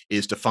actors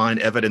is to find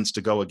evidence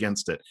to go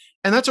against it.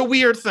 And that's a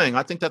weird thing.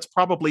 I think that's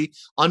probably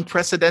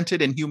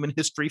unprecedented in human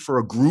history for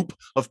a group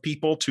of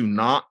people to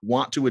not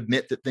want to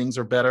admit that things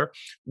are better.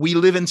 We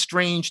live in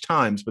strange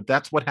times, but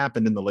that's what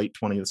happened in the late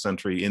 20th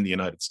century in the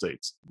United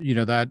States.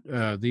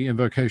 That the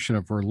invocation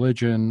of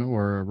religion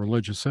or a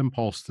religious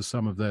impulse to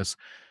some of this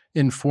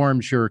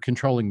informs your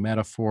controlling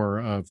metaphor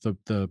of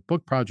the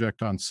book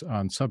project on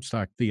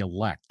Substack, The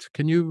Elect.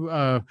 Can you,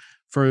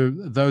 for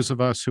those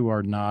of us who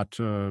are not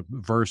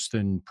versed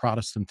in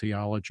Protestant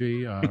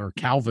theology or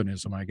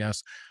Calvinism, I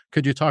guess,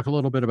 could you talk a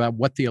little bit about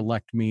what the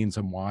elect means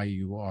and why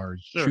you are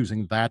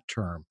choosing that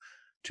term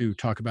to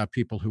talk about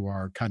people who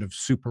are kind of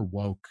super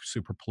woke,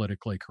 super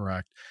politically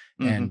correct,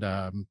 and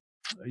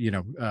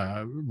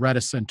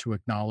reticent to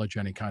acknowledge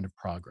any kind of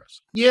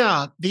progress?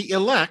 Yeah, the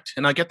elect,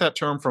 and I get that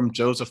term from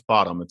Joseph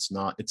Bottom. It's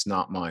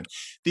not mine.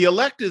 The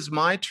elect is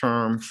my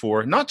term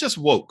for not just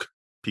woke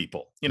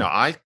people.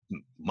 I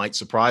might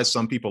surprise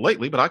some people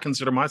lately, but I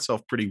consider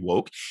myself pretty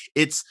woke.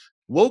 It's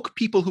woke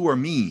people who are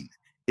mean.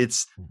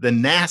 It's the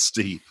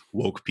nasty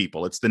woke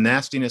people. It's the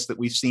nastiness that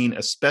we've seen,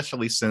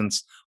 especially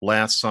since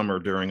last summer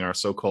during our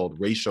so-called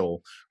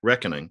racial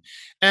reckoning.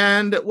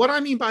 And what I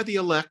mean by the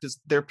elect is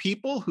they're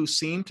people who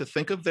seem to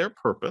think of their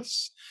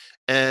purpose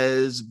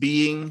as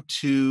being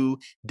to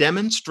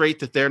demonstrate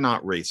that they're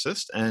not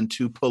racist and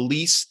to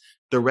police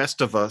the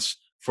rest of us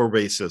for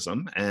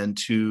racism and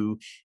to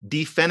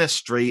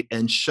defenestrate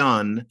and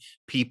shun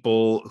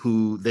people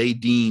who they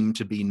deem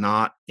to be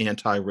not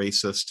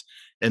anti-racist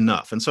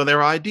enough. And so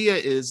their idea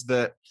is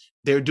that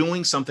they're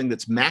doing something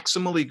that's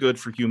maximally good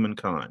for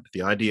humankind.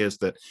 The idea is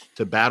that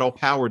to battle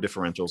power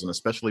differentials, and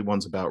especially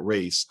ones about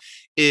race,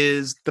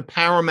 is the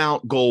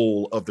paramount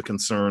goal of the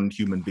concerned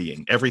human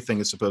being. Everything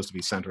is supposed to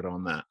be centered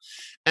on that.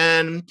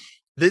 And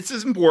this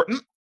is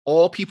important.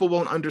 All people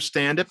won't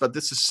understand it, but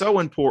this is so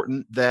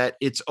important that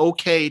it's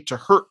okay to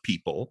hurt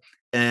people.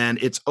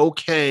 And it's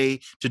okay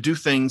to do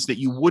things that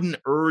you wouldn't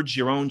urge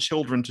your own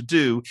children to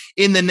do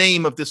in the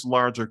name of this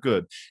larger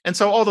good. And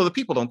so, although the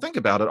people don't think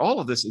about it, all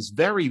of this is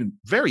very,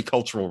 very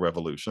cultural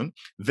revolution,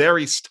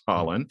 very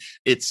Stalin.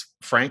 It's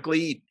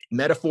frankly,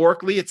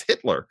 metaphorically, it's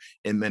Hitler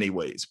in many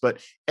ways.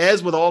 But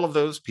as with all of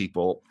those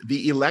people,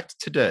 the elect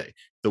today,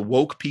 the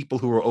woke people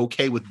who are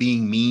okay with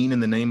being mean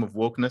in the name of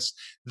wokeness,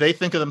 they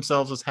think of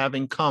themselves as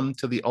having come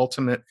to the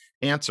ultimate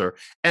answer.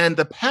 And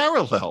the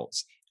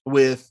parallels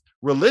with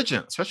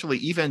religion, especially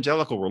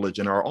evangelical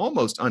religion, are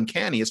almost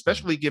uncanny,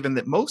 especially given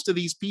that most of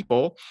these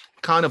people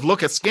kind of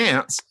look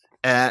askance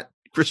at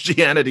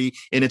Christianity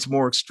in its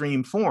more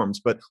extreme forms.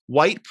 But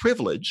white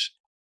privilege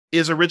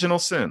is original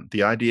sin.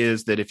 The idea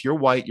is that if you're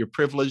white, you're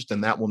privileged,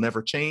 and that will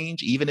never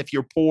change. Even if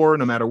you're poor,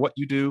 no matter what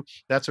you do,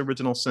 that's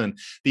original sin.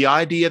 The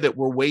idea that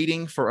we're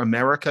waiting for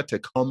America to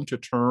come to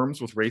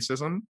terms with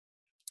racism,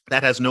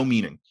 that has no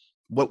meaning.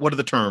 What are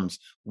the terms?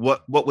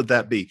 What would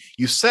that be?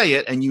 You say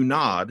it and you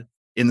nod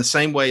in the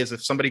same way as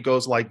if somebody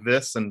goes like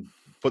this and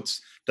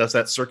does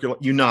that circular,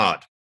 you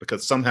nod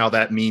because somehow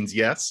that means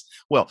yes.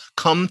 Well,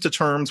 come to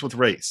terms with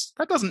race.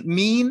 That doesn't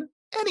mean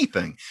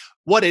anything.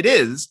 What it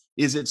is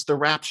it's the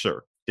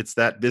rapture. It's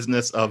that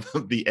business of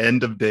the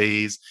end of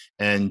days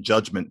and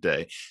judgment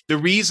day. The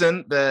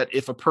reason that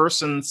if a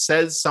person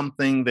says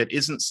something that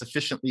isn't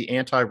sufficiently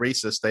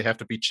anti-racist, they have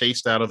to be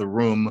chased out of the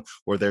room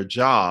or their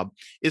job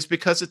is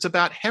because it's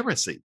about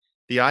heresy.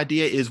 The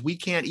idea is we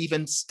can't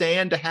even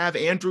stand to have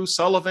Andrew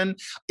Sullivan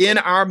in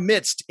our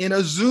midst in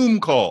a Zoom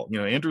call.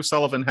 Andrew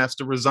Sullivan has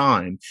to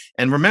resign.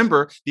 And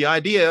remember, the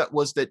idea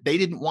was that they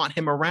didn't want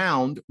him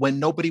around when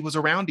nobody was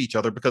around each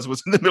other because it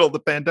was in the middle of the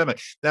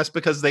pandemic. That's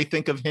because they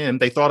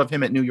thought of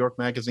him at New York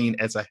Magazine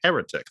as a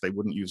heretic. They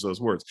wouldn't use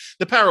those words.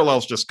 The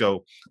parallels just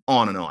go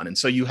on. And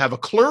so you have a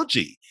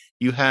clergy,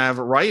 you have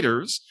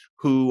writers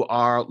who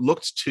are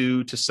looked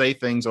to say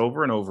things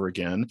over and over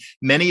again,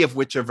 many of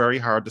which are very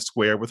hard to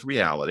square with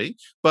reality.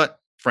 But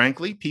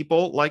frankly,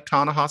 people like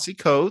Ta-Nehisi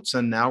Coates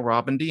and now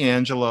Robin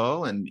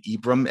DiAngelo and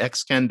Ibram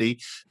X.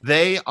 Kendi,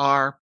 they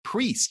are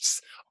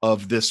priests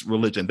of this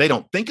religion. They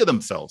don't think of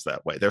themselves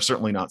that way. They're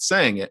certainly not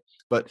saying it,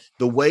 but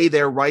the way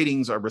their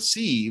writings are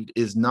received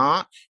is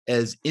not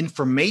as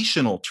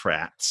informational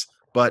tracts,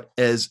 but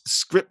as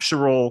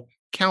scriptural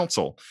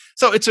counsel.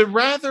 So it's a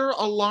rather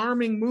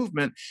alarming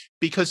movement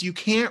because you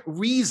can't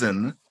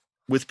reason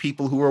with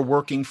people who are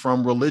working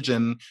from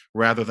religion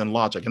rather than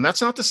logic. And that's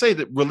not to say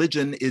that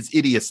religion is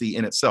idiocy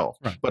in itself,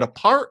 right. But a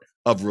part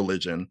of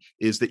religion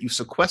is that you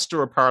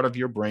sequester a part of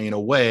your brain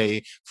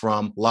away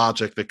from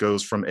logic that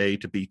goes from A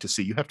to B to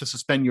C. You have to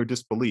suspend your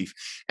disbelief.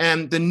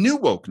 And the new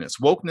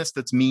wokeness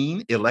that's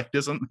mean,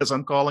 electism, as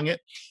I'm calling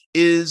it,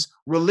 is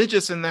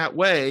religious in that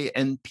way.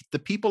 And the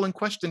people in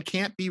question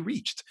can't be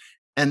reached.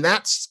 And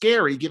that's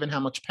scary given how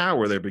much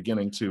power they're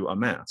beginning to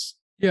amass.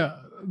 Yeah,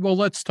 well,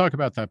 let's talk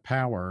about that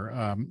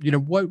power.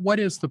 What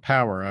is the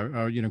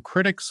power?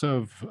 Critics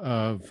of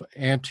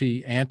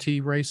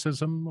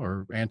anti-racism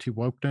or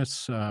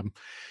anti-wokeness,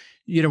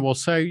 will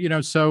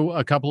say, so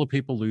a couple of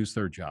people lose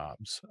their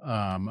jobs,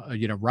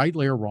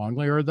 rightly or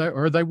wrongly, or they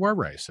were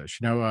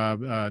racist.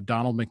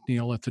 Donald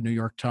McNeil at the New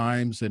York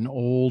Times, an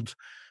old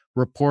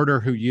reporter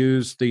who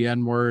used the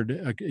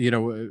N-word,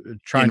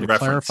 trying to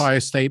clarify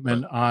a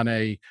statement on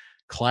a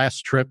class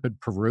trip in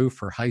Peru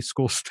for high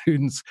school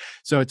students.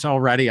 So it's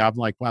already, I'm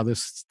like, wow, this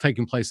is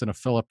taking place in a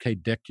Philip K.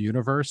 Dick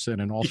universe in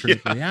an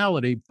alternate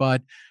reality.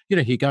 But,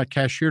 he got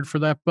cashiered for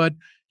that. But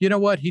you know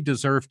what? He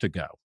deserved to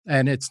go.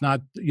 And it's not,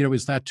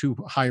 is that too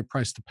high a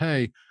price to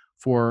pay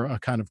for a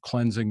kind of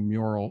cleansing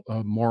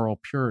moral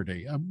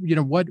purity?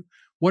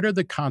 What are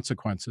the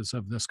consequences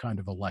of this kind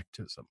of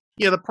electism?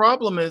 Yeah, the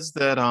problem is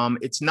that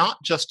it's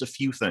not just a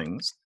few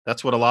things.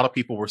 That's what a lot of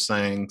people were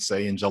saying,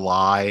 say in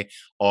July,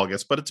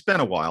 August, but it's been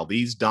a while.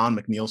 These Don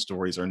McNeil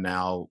stories are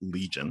now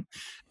legion.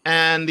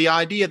 And the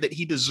idea that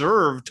he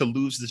deserved to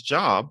lose this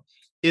job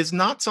is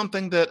not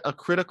something that a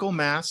critical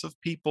mass of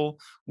people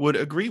would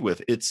agree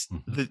with. It's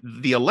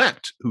the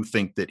elect who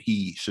think that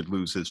he should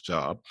lose his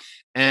job.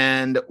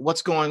 And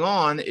what's going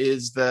on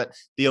is that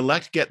the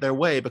elect get their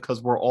way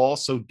because we're all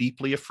so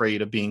deeply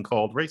afraid of being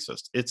called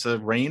racist. It's a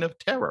reign of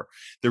terror.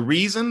 The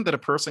reason that a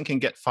person can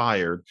get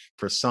fired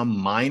for some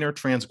minor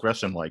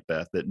transgression like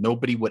that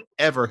nobody would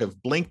ever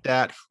have blinked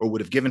at or would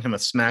have given him a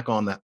smack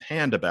on the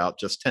hand about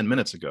just 10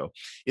 minutes ago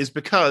is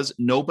because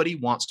nobody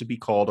wants to be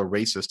called a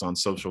racist on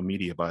social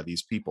media by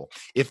these people.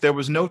 If there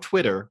was no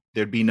Twitter,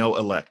 there'd be no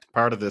elect.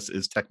 Part of this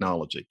is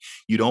technology.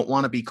 You don't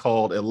want to be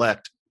called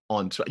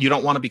you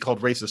don't want to be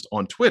called racist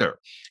on Twitter.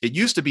 It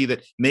used to be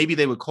that maybe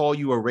they would call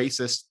you a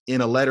racist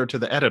in a letter to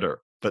the editor,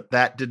 but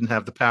that didn't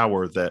have the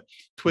power that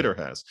Twitter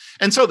has.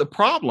 And so the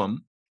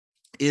problem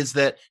is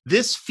that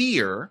this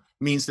fear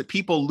means that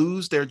people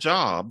lose their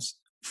jobs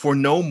for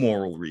no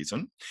moral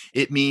reason.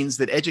 It means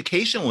that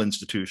educational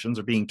institutions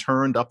are being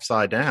turned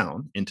upside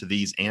down into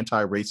these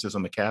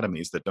anti-racism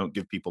academies that don't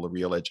give people a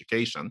real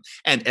education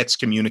and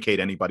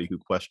excommunicate anybody who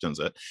questions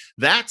it.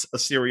 That's a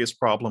serious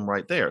problem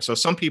right there. So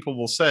some people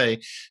will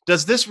say,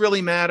 does this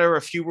really matter?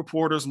 A few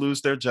reporters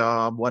lose their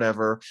job,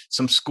 whatever.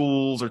 Some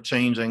schools are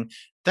changing.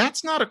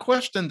 That's not a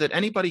question that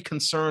anybody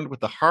concerned with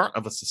the heart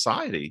of a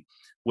society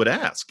would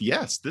ask.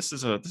 Yes, this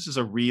is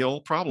a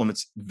real problem.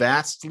 It's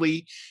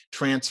vastly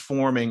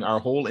transforming our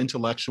whole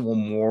intellectual,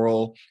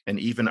 moral, and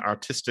even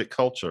artistic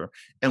culture.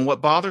 And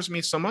what bothers me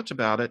so much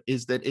about it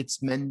is that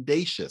it's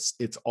mendacious.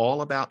 It's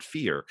all about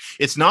fear.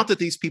 It's not that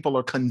these people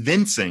are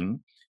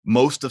convincing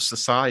most of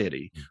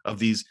society of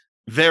these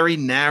very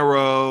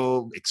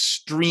narrow,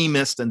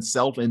 extremist, and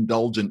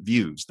self-indulgent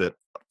views that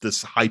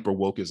this hyper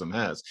wokeism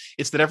has.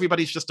 It's that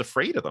everybody's just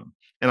afraid of them.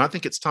 And I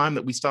think it's time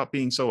that we stop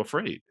being so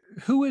afraid.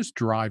 Who is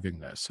driving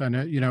this? And,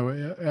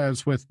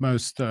 as with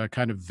most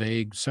kind of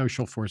vague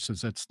social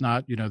forces, it's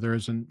not, there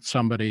isn't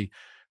somebody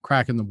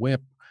cracking the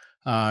whip,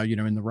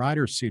 in the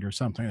rider's seat or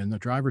something, in the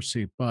driver's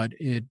seat. But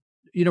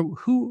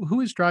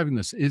who is driving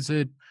this? Is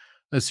it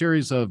a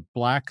series of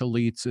black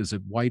elites? Is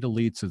it white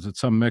elites? Is it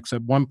some mix?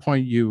 At one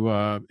point, you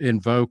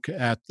invoke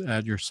at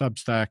your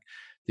Substack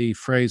the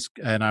phrase,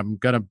 and I'm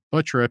going to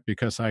butcher it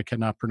because I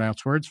cannot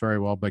pronounce words very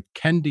well, but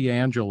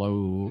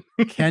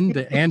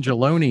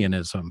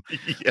Kendiangelonianism,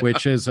 Yeah.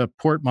 which is a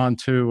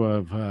portmanteau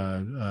of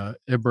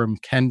Ibram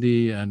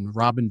Kendi and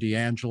Robin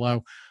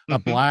DiAngelo, a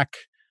Mhm. black,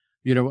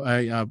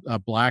 a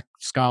black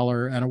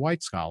scholar and a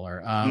white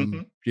scholar.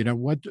 Mhm.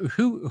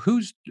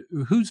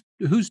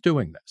 Who's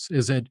doing this?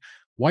 Is it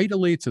white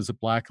elites? Is it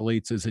black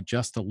elites? Is it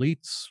just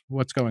elites?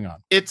 What's going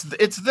on? It's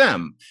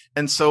them.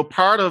 And so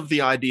part of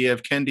the idea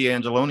of Kendi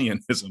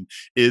Angelonianism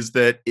is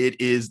that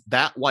it is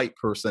that white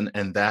person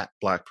and that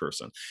black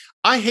person.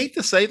 I hate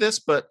to say this,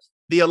 but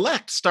the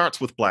elect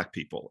starts with black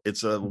people.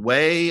 It's a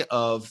way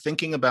of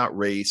thinking about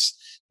race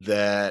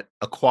that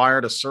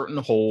acquired a certain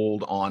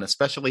hold on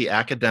especially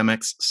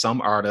academics, some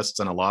artists,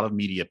 and a lot of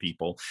media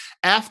people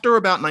after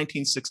about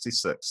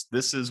 1966.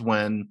 This is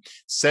when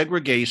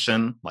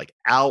segregation, like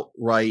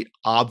outright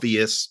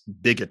obvious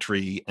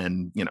bigotry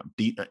and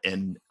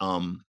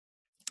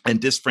and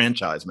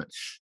disfranchisement,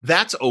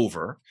 that's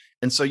over.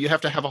 And so you have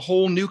to have a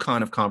whole new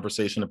kind of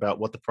conversation about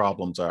what the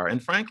problems are.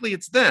 And frankly,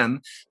 it's then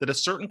that a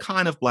certain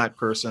kind of black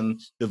person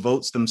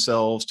devotes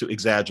themselves to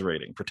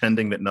exaggerating,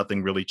 pretending that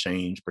nothing really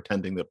changed,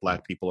 pretending that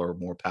black people are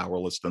more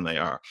powerless than they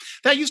are.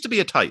 That used to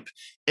be a type.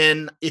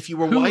 And if you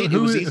were white, it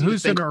was easy to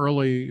think.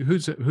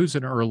 Who's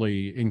an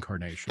early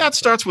incarnation? That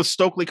starts with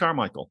Stokely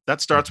Carmichael. That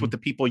starts with Mhm. the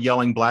people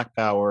yelling black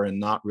power and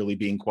not really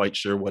being quite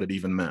sure what it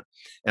even meant.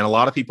 And a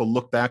lot of people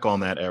look back on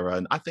that era,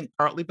 and I think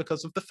partly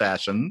because of the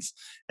fashions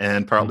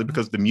and partly Mhm.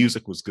 because the music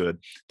was good,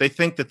 they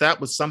think that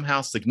that was somehow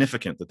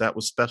significant, that that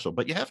was special.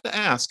 But you have to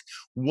ask,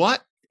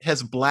 what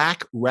has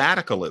black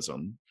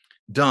radicalism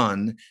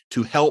done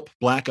to help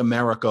black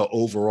America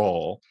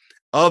overall,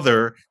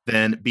 other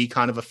than be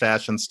kind of a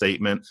fashion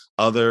statement,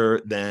 other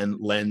than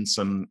lend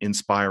some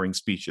inspiring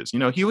speeches?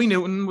 Huey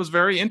Newton was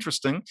very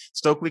interesting.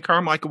 Stokely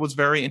Carmichael was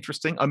very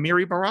interesting.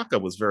 Amiri Baraka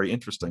was very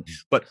interesting.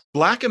 But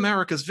black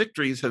America's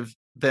victories have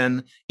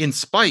been in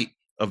spite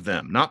of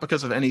them, not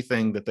because of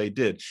anything that they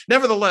did.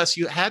 Nevertheless,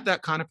 you had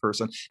that kind of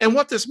person. And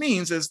what this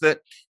means is that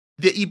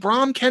the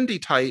Ibram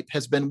Kendi type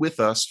has been with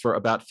us for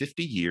about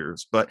 50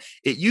 years, but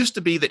it used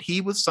to be that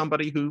he was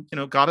somebody who,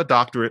 got a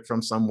doctorate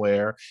from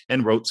somewhere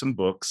and wrote some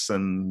books,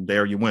 and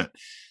there you went.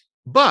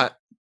 But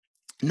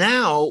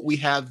now we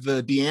have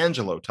the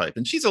D'Angelo type,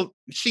 and she's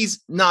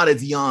not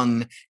as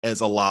young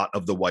as a lot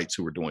of the whites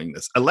who are doing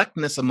this.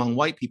 Electness among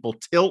white people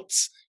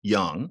tilts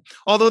young,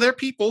 although there are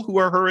people who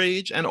are her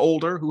age and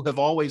older who have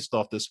always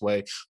thought this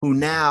way, who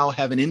now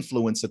have an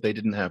influence that they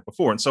didn't have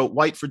before. And so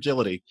white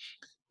fragility,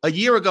 a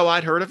year ago,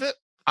 I'd heard of it.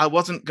 I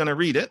wasn't going to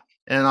read it.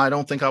 And I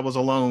don't think I was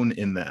alone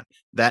in that.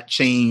 That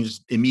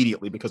changed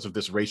immediately because of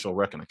this racial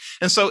reckoning.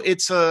 And so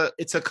it's a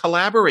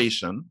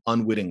collaboration,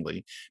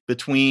 unwittingly,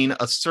 between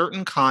a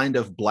certain kind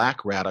of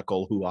black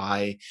radical who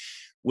I,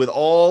 with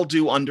all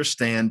due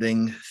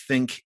understanding,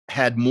 think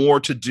had more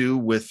to do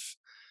with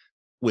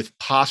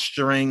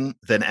posturing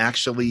than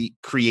actually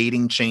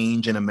creating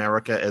change in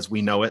America as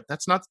we know it.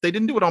 That's not, they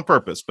didn't do it on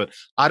purpose, but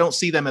I don't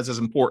see them as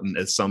important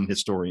as some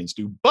historians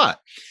do. But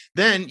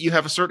then you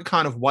have a certain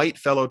kind of white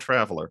fellow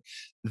traveler.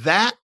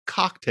 That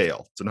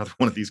cocktail, it's another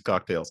one of these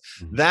cocktails,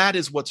 that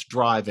is what's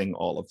driving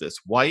all of this.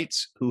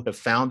 Whites who have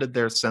founded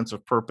their sense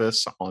of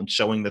purpose on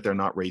showing that they're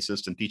not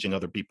racist and teaching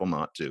other people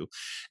not to.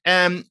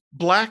 And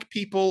black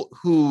people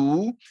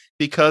who,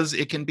 because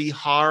it can be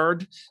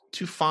hard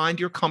to find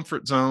your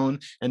comfort zone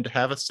and to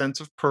have a sense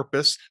of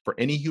purpose for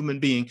any human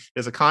being,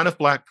 there's a kind of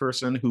black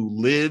person who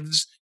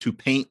lives to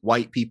paint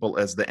white people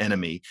as the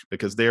enemy,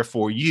 because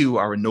therefore you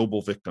are a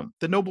noble victim.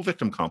 The noble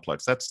victim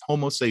complex, that's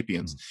Homo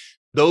sapiens.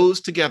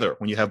 Those together,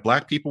 when you have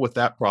black people with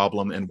that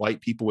problem and white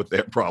people with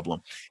their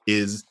problem,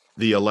 is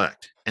the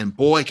elect. And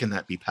boy, can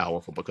that be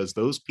powerful, because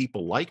those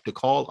people like to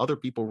call other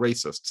people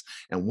racists.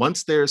 And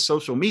once there's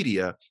social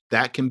media,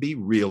 that can be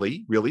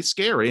really, really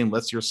scary,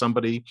 unless you're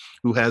somebody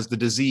who has the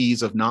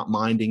disease of not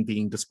minding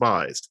being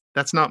despised.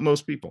 That's not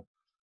most people.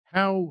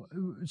 How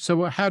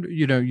how do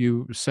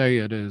you say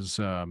it is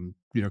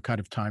kind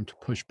of time to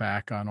push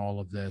back on all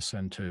of this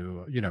and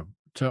to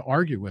to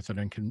argue with it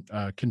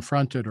and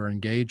confront it or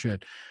engage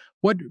it?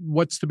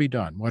 What's to be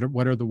done?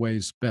 What are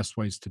the best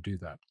ways to do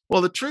that?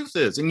 Well, the truth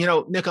is, and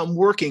Nick, I'm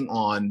working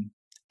on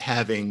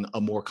having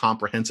a more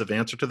comprehensive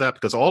answer to that,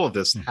 because all of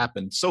this Mhm.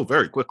 happened so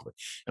very quickly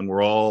and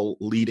we're all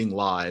leading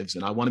lives.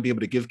 And I want to be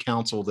able to give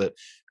counsel that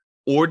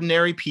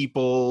ordinary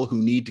people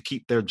who need to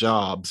keep their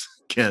jobs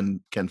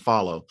can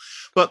follow.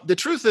 But the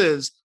truth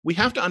is, we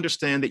have to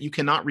understand that you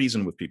cannot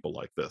reason with people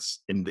like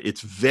this. And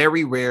it's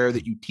very rare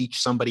that you teach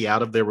somebody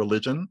out of their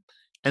religion.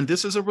 And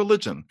this is a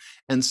religion.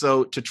 And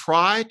so to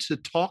try to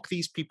talk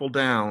these people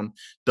down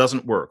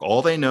doesn't work.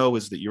 All they know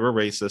is that you're a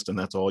racist, and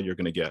that's all you're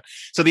going to get.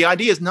 So the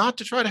idea is not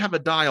to try to have a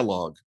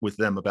dialogue with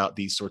them about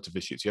these sorts of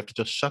issues. You have to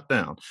just shut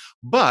down.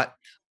 But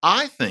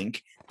I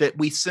think that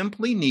we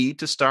simply need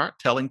to start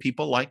telling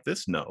people like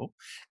this no.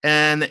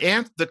 And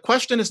the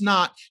question is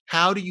not,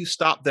 how do you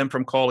stop them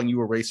from calling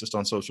you a racist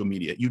on social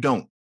media? You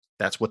don't.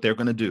 That's what they're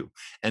going to do.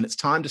 And it's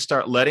time to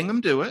start letting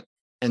them do it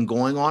and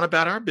going on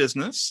about our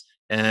business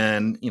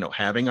and,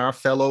 having our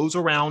fellows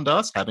around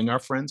us, having our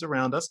friends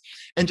around us,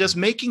 and just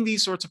making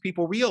these sorts of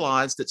people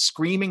realize that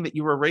screaming that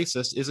you're a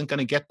racist isn't going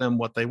to get them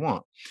what they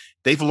want.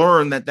 They've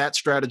learned that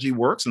strategy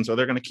works, and so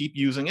they're going to keep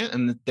using it,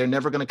 and they're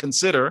never going to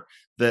consider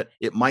that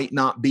it might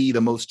not be the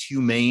most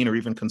humane or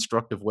even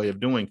constructive way of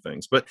doing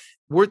things. But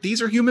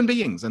these are human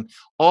beings, and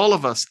all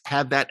of us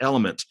have that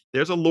element.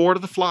 There's a Lord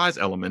of the Flies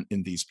element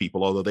in these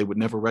people, although they would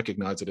never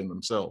recognize it in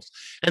themselves.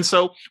 And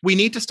so we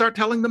need to start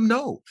telling them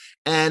no.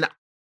 And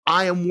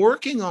I am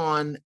working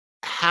on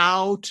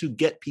how to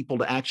get people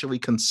to actually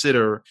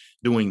consider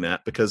doing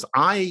that, because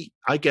I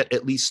get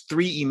at least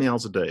 3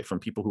 emails a day from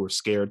people who are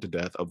scared to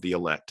death of the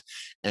elect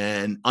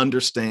and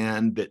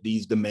understand that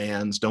these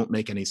demands don't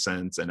make any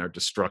sense and are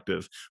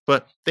destructive,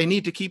 but they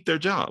need to keep their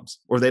jobs,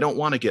 or they don't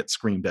want to get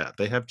screamed at.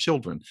 They have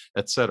children,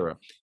 etc.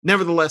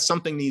 Nevertheless,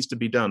 something needs to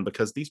be done,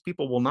 because these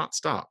people will not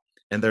stop,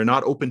 and they're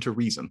not open to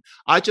reason.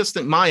 I just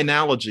think my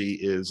analogy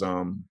is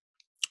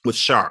with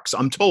sharks.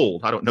 I'm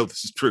told, I don't know if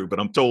this is true, but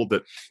I'm told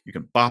that you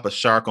can bop a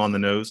shark on the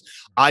nose.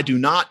 I do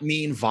not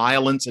mean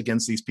violence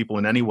against these people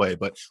in any way,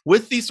 but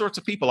with these sorts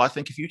of people, I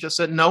think if you just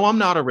said, no, I'm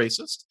not a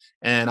racist,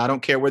 and I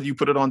don't care whether you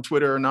put it on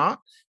Twitter or not,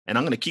 and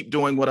I'm going to keep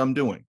doing what I'm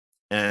doing,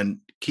 and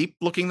keep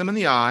looking them in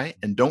the eye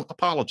and don't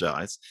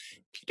apologize.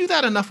 If you do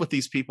that enough with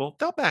these people,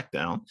 they'll back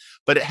down.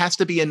 But it has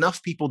to be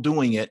enough people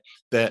doing it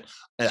that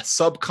a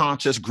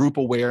subconscious group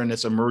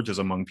awareness emerges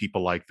among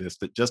people like this,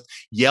 that just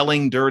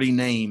yelling dirty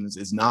names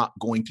is not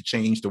going to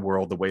change the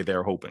world the way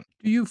they're hoping.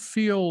 Do you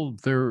feel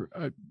there,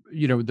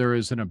 there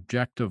is an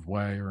objective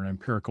way or an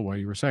empirical way?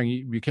 You were saying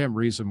you can't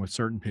reason with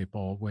certain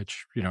people,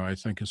 which, I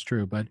think is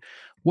true. But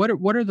what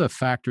are the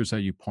factors that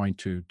you point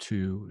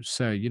to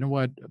say,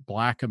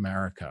 Black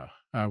America,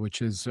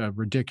 which is a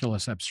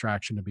ridiculous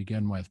abstraction to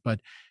begin with, but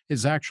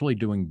is actually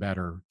doing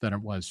better than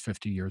it was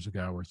 50 years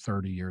ago or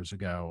 30 years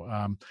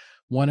ago?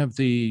 One of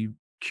the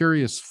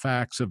curious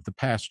facts of the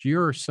past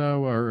year or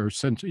so, or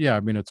since,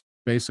 it's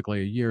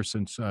basically a year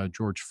since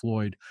George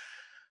Floyd.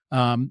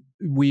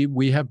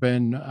 We have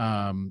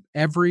been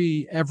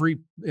every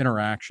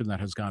interaction that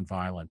has gone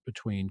violent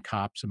between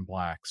cops and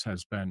blacks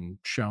has been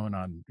shown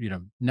on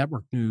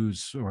network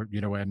news or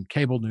and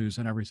cable news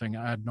and everything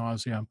ad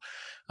nauseum.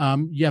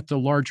 Yet the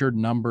larger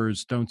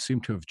numbers don't seem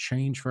to have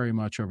changed very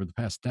much over the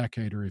past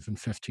decade or even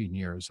 15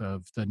 years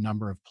of the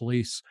number of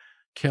police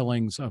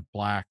killings of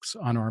blacks,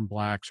 unarmed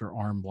blacks or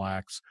armed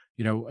blacks,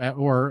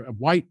 or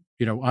white,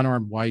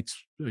 unarmed whites,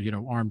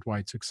 armed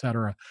whites,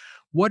 etc.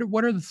 What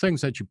are the things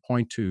that you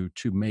point to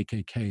make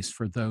a case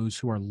for those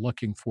who are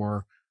looking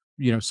for,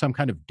 some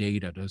kind of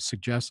data to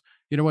suggest,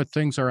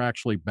 things are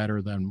actually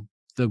better than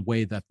the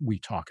way that we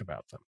talk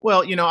about them?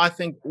 Well, I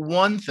think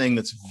one thing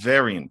that's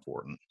very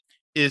important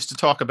is to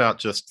talk about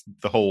just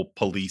the whole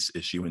police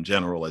issue in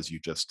general, as you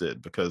just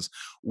did, because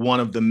one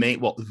of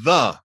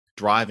the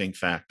driving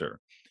factor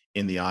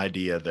in the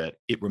idea that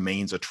it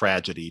remains a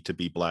tragedy to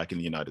be Black in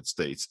the United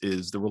States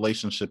is the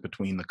relationship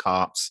between the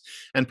cops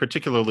and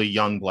particularly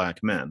young Black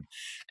men.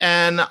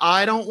 And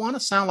I don't want to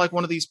sound like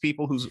one of these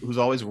people who's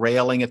always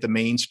railing at the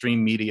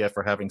mainstream media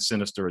for having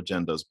sinister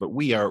agendas, but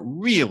we are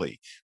really,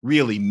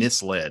 really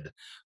misled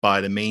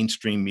by the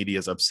mainstream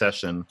media's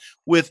obsession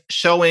with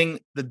showing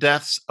the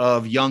deaths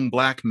of young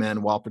Black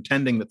men while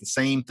pretending that the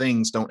same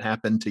things don't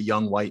happen to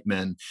young white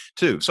men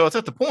too. So it's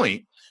at the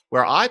point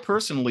where I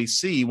personally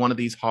see one of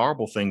these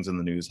horrible things in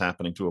the news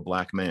happening to a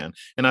Black man.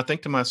 And I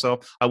think to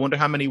myself, I wonder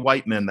how many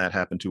white men that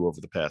happened to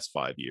over the past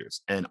 5 years.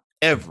 And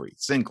every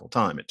single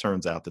time it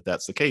turns out that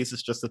that's the case.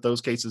 It's just that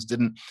those cases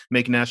didn't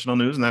make national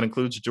news, and that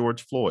includes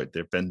George Floyd.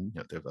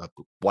 There's a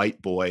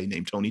white boy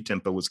named Tony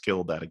Timpa was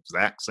killed that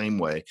exact same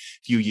way a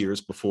few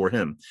years before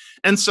him.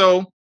 And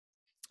so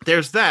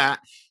there's that,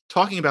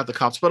 talking about the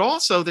cops, but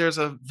also there's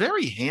a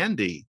very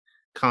handy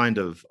kind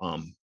of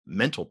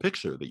mental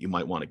picture that you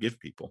might want to give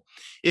people.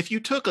 If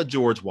you took a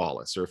George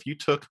Wallace, or if you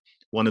took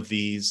one of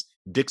these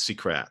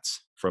Dixiecrats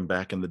from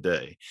back in the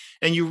day,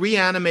 and you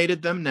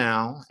reanimated them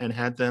now and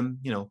had them,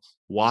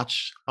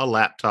 watch a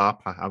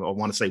laptop. I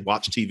want to say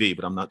watch TV,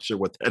 but I'm not sure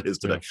what that is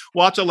today. Yeah.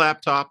 Watch a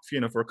laptop,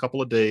 for a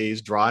couple of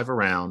days, drive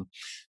around.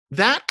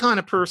 That kind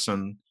of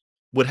person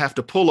would have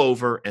to pull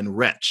over and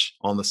retch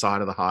on the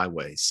side of the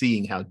highway,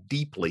 seeing how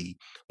deeply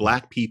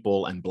Black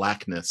people and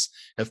Blackness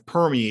have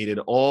permeated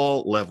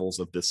all levels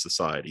of this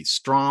society.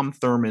 Strom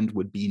Thurmond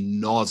would be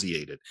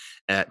nauseated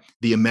at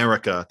the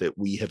America that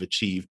we have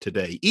achieved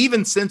today,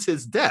 even since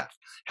his death,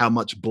 how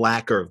much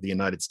Blacker the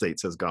United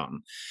States has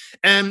gotten.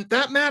 And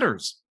that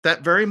matters.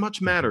 That very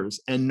much matters.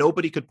 And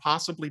nobody could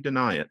possibly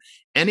deny it.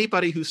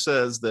 Anybody who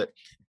says that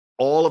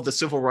all of the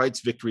civil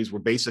rights victories were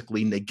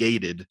basically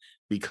negated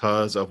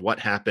because of what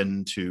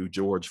happened to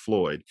George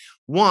Floyd,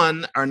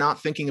 one, are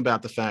not thinking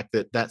about the fact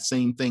that that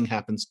same thing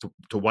happens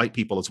to white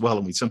people as well,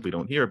 and we simply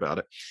don't hear about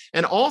it.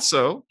 And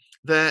also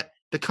that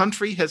the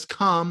country has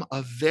come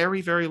a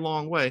very, very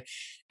long way.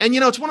 And,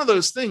 it's one of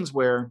those things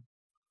where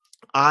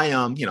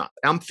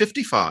I'm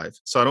 55,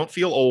 so I don't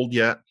feel old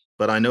yet,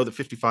 but I know that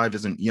 55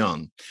 isn't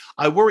young.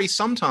 I worry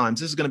sometimes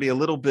this is going to be a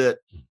little bit,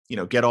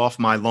 get off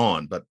my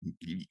lawn, but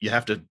you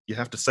have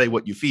to say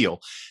what you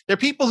feel. There are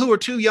people who are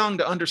too young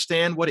to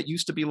understand what it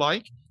used to be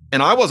like.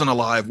 And I wasn't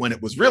alive when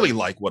it was really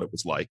like what it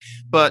was like,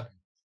 but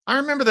I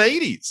remember the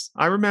 80s.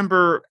 I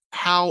remember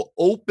how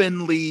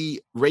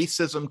openly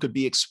racism could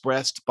be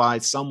expressed by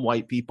some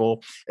white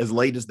people as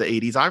late as the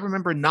 80s. I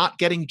remember not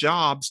getting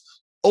jobs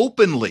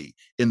openly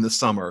in the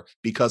summer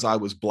because I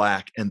was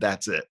Black, and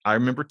that's it. I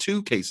remember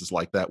 2 cases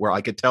like that where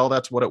I could tell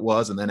that's what it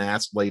was and then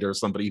asked later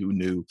somebody who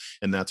knew,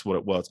 and that's what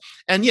it was.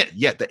 And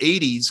yet the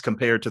 80s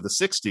compared to the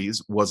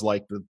 60s was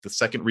like the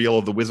second reel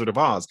of The Wizard of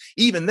Oz.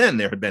 Even then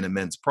there had been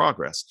immense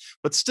progress.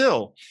 But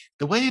still,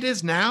 the way it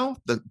is now,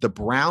 the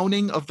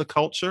browning of the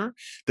culture,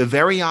 the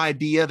very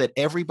idea that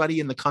everybody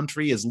in the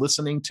country is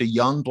listening to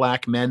young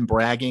Black men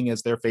bragging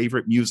as their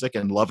favorite music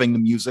and loving the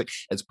music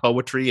as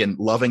poetry and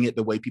loving it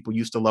the way people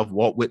used to love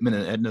Walt Whitman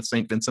and Edna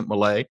St. Vincent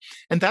Millay.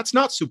 And that's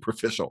not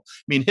superficial.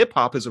 I mean, hip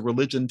hop is a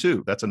religion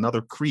too. That's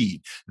another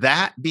creed.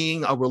 That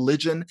being a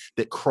religion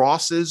that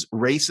crosses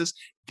races,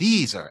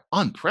 these are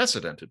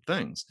unprecedented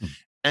things.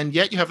 And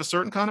yet you have a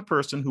certain kind of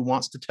person who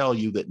wants to tell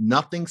you that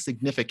nothing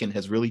significant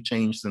has really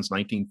changed since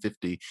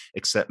 1950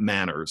 except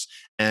manners.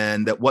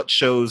 And that what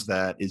shows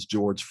that is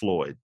George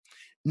Floyd.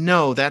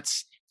 No,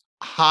 that's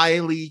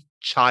highly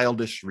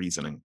childish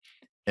reasoning.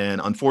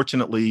 And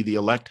unfortunately, the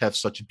elect have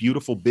such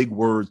beautiful big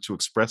words to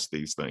express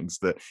these things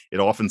that it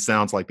often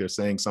sounds like they're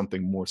saying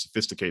something more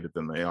sophisticated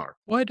than they are.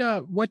 What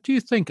do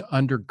you think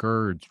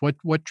undergirds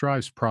what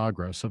drives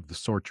progress of the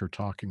sort you're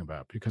talking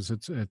about? Because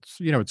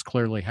it's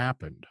clearly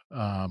happened.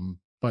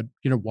 But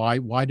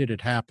why did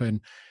it happen?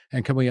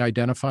 And can we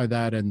identify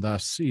that and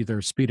thus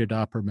either speed it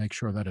up or make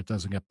sure that it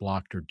doesn't get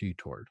blocked or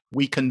detoured?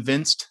 We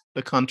convinced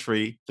the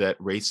country that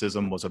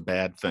racism was a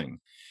bad thing.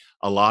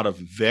 A lot of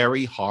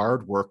very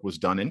hard work was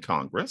done in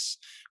Congress.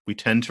 We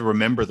tend to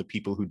remember the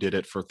people who did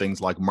it for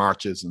things like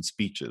marches and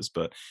speeches.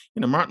 But,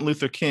 Martin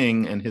Luther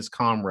King and his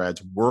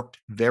comrades worked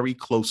very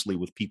closely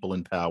with people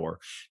in power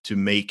to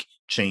make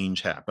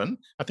change happen.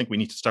 I think we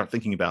need to start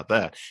thinking about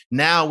that.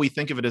 Now we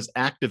think of it as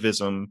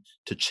activism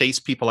to chase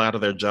people out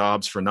of their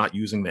jobs for not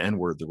using the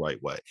N-word the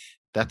right way.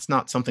 That's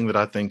not something that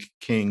I think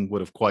King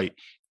would have quite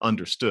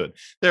understood.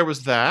 There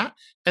was that.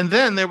 And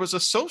then there was a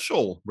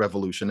social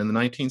revolution in the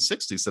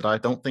 1960s that I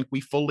don't think we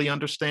fully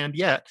understand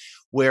yet,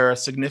 where a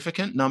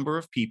significant number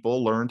of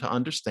people learned to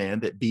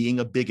understand that being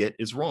a bigot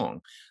is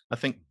wrong. I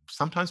think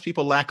sometimes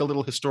people lack a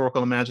little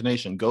historical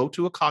imagination. Go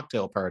to a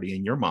cocktail party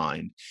in your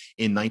mind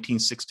in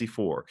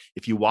 1964.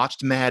 If you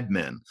watched Mad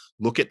Men,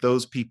 look at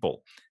those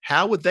people.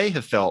 How would they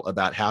have felt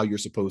about how you're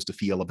supposed to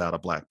feel about a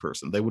Black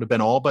person? They would have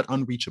been all but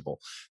unreachable.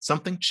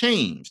 Something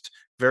changed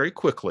very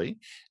quickly.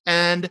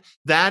 And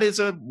that is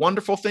a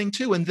wonderful thing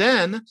too. And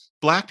then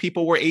Black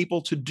people were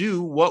able to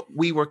do what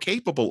we were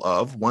capable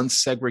of once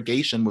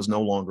segregation was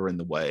no longer in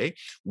the way,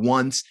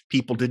 once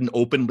people didn't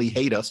openly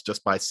hate us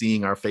just by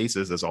seeing our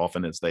faces as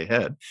often as they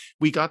had.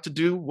 We got to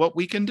do what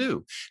we can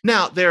do.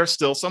 Now, there are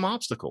still some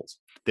obstacles.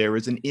 There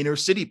is an inner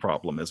city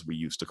problem, as we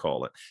used to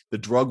call it. The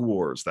drug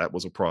wars, that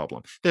was a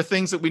problem. There are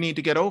things that we need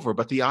to get over.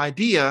 But the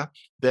idea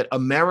that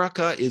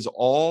America is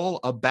all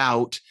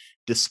about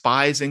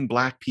despising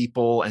Black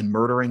people and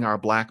murdering our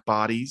Black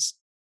bodies,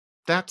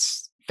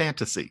 that's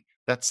fantasy.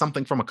 That's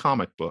something from a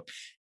comic book.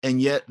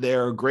 And yet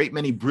there are a great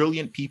many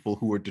brilliant people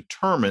who are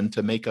determined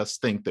to make us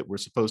think that we're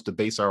supposed to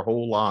base our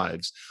whole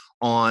lives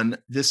on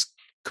this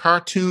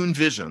cartoon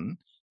vision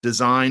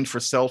designed for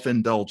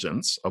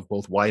self-indulgence of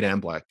both white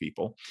and Black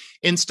people,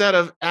 instead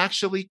of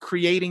actually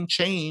creating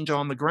change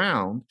on the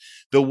ground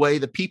the way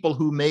the people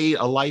who made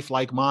a life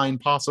like mine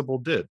possible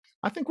did.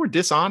 I think we're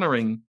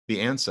dishonoring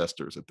the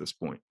ancestors at this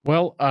point.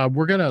 Well,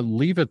 we're going to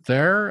leave it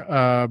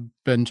there.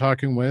 Been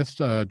talking with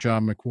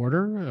John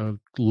McWhorter, a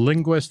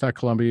linguist at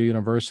Columbia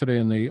University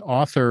and the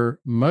author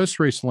most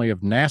recently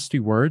of Nasty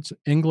Words,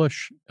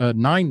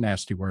 9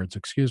 Nasty Words,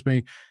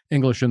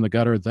 English in the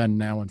Gutter, Then,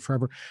 Now, and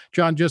Forever.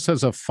 John, just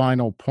as a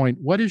final point,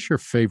 what is your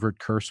favorite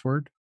curse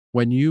word?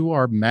 When you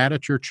are mad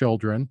at your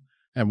children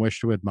and wish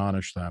to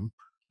admonish them,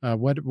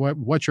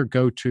 what's your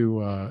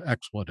go-to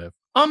expletive?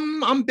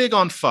 I'm big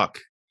on fuck.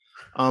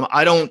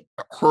 I don't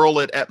hurl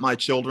it at my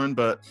children,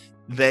 but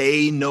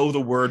they know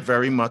the word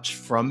very much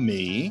from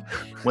me.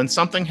 When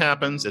something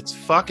happens, it's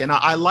fuck. And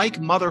I like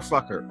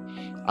motherfucker.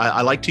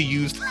 I like to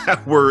use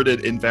that word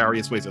in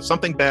various ways. If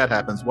something bad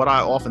happens, what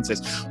I often say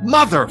is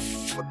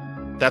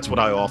that's what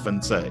I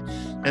often say.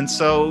 And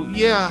so,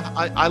 yeah,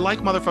 I like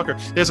motherfucker.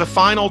 There's a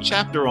final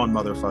chapter on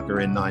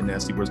motherfucker in 9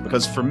 Nasty Words,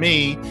 because for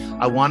me,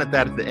 I wanted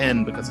that at the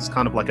end because it's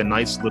kind of like a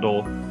nice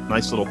little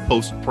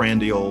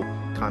postprandial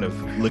kind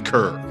of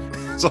liqueur.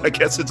 So I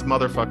guess it's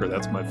motherfucker.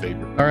 That's my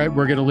favorite. All right,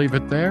 we're going to leave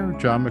it there.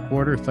 John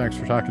McWhorter, thanks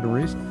for talking to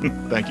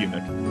Reason. Thank you,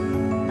 Nick.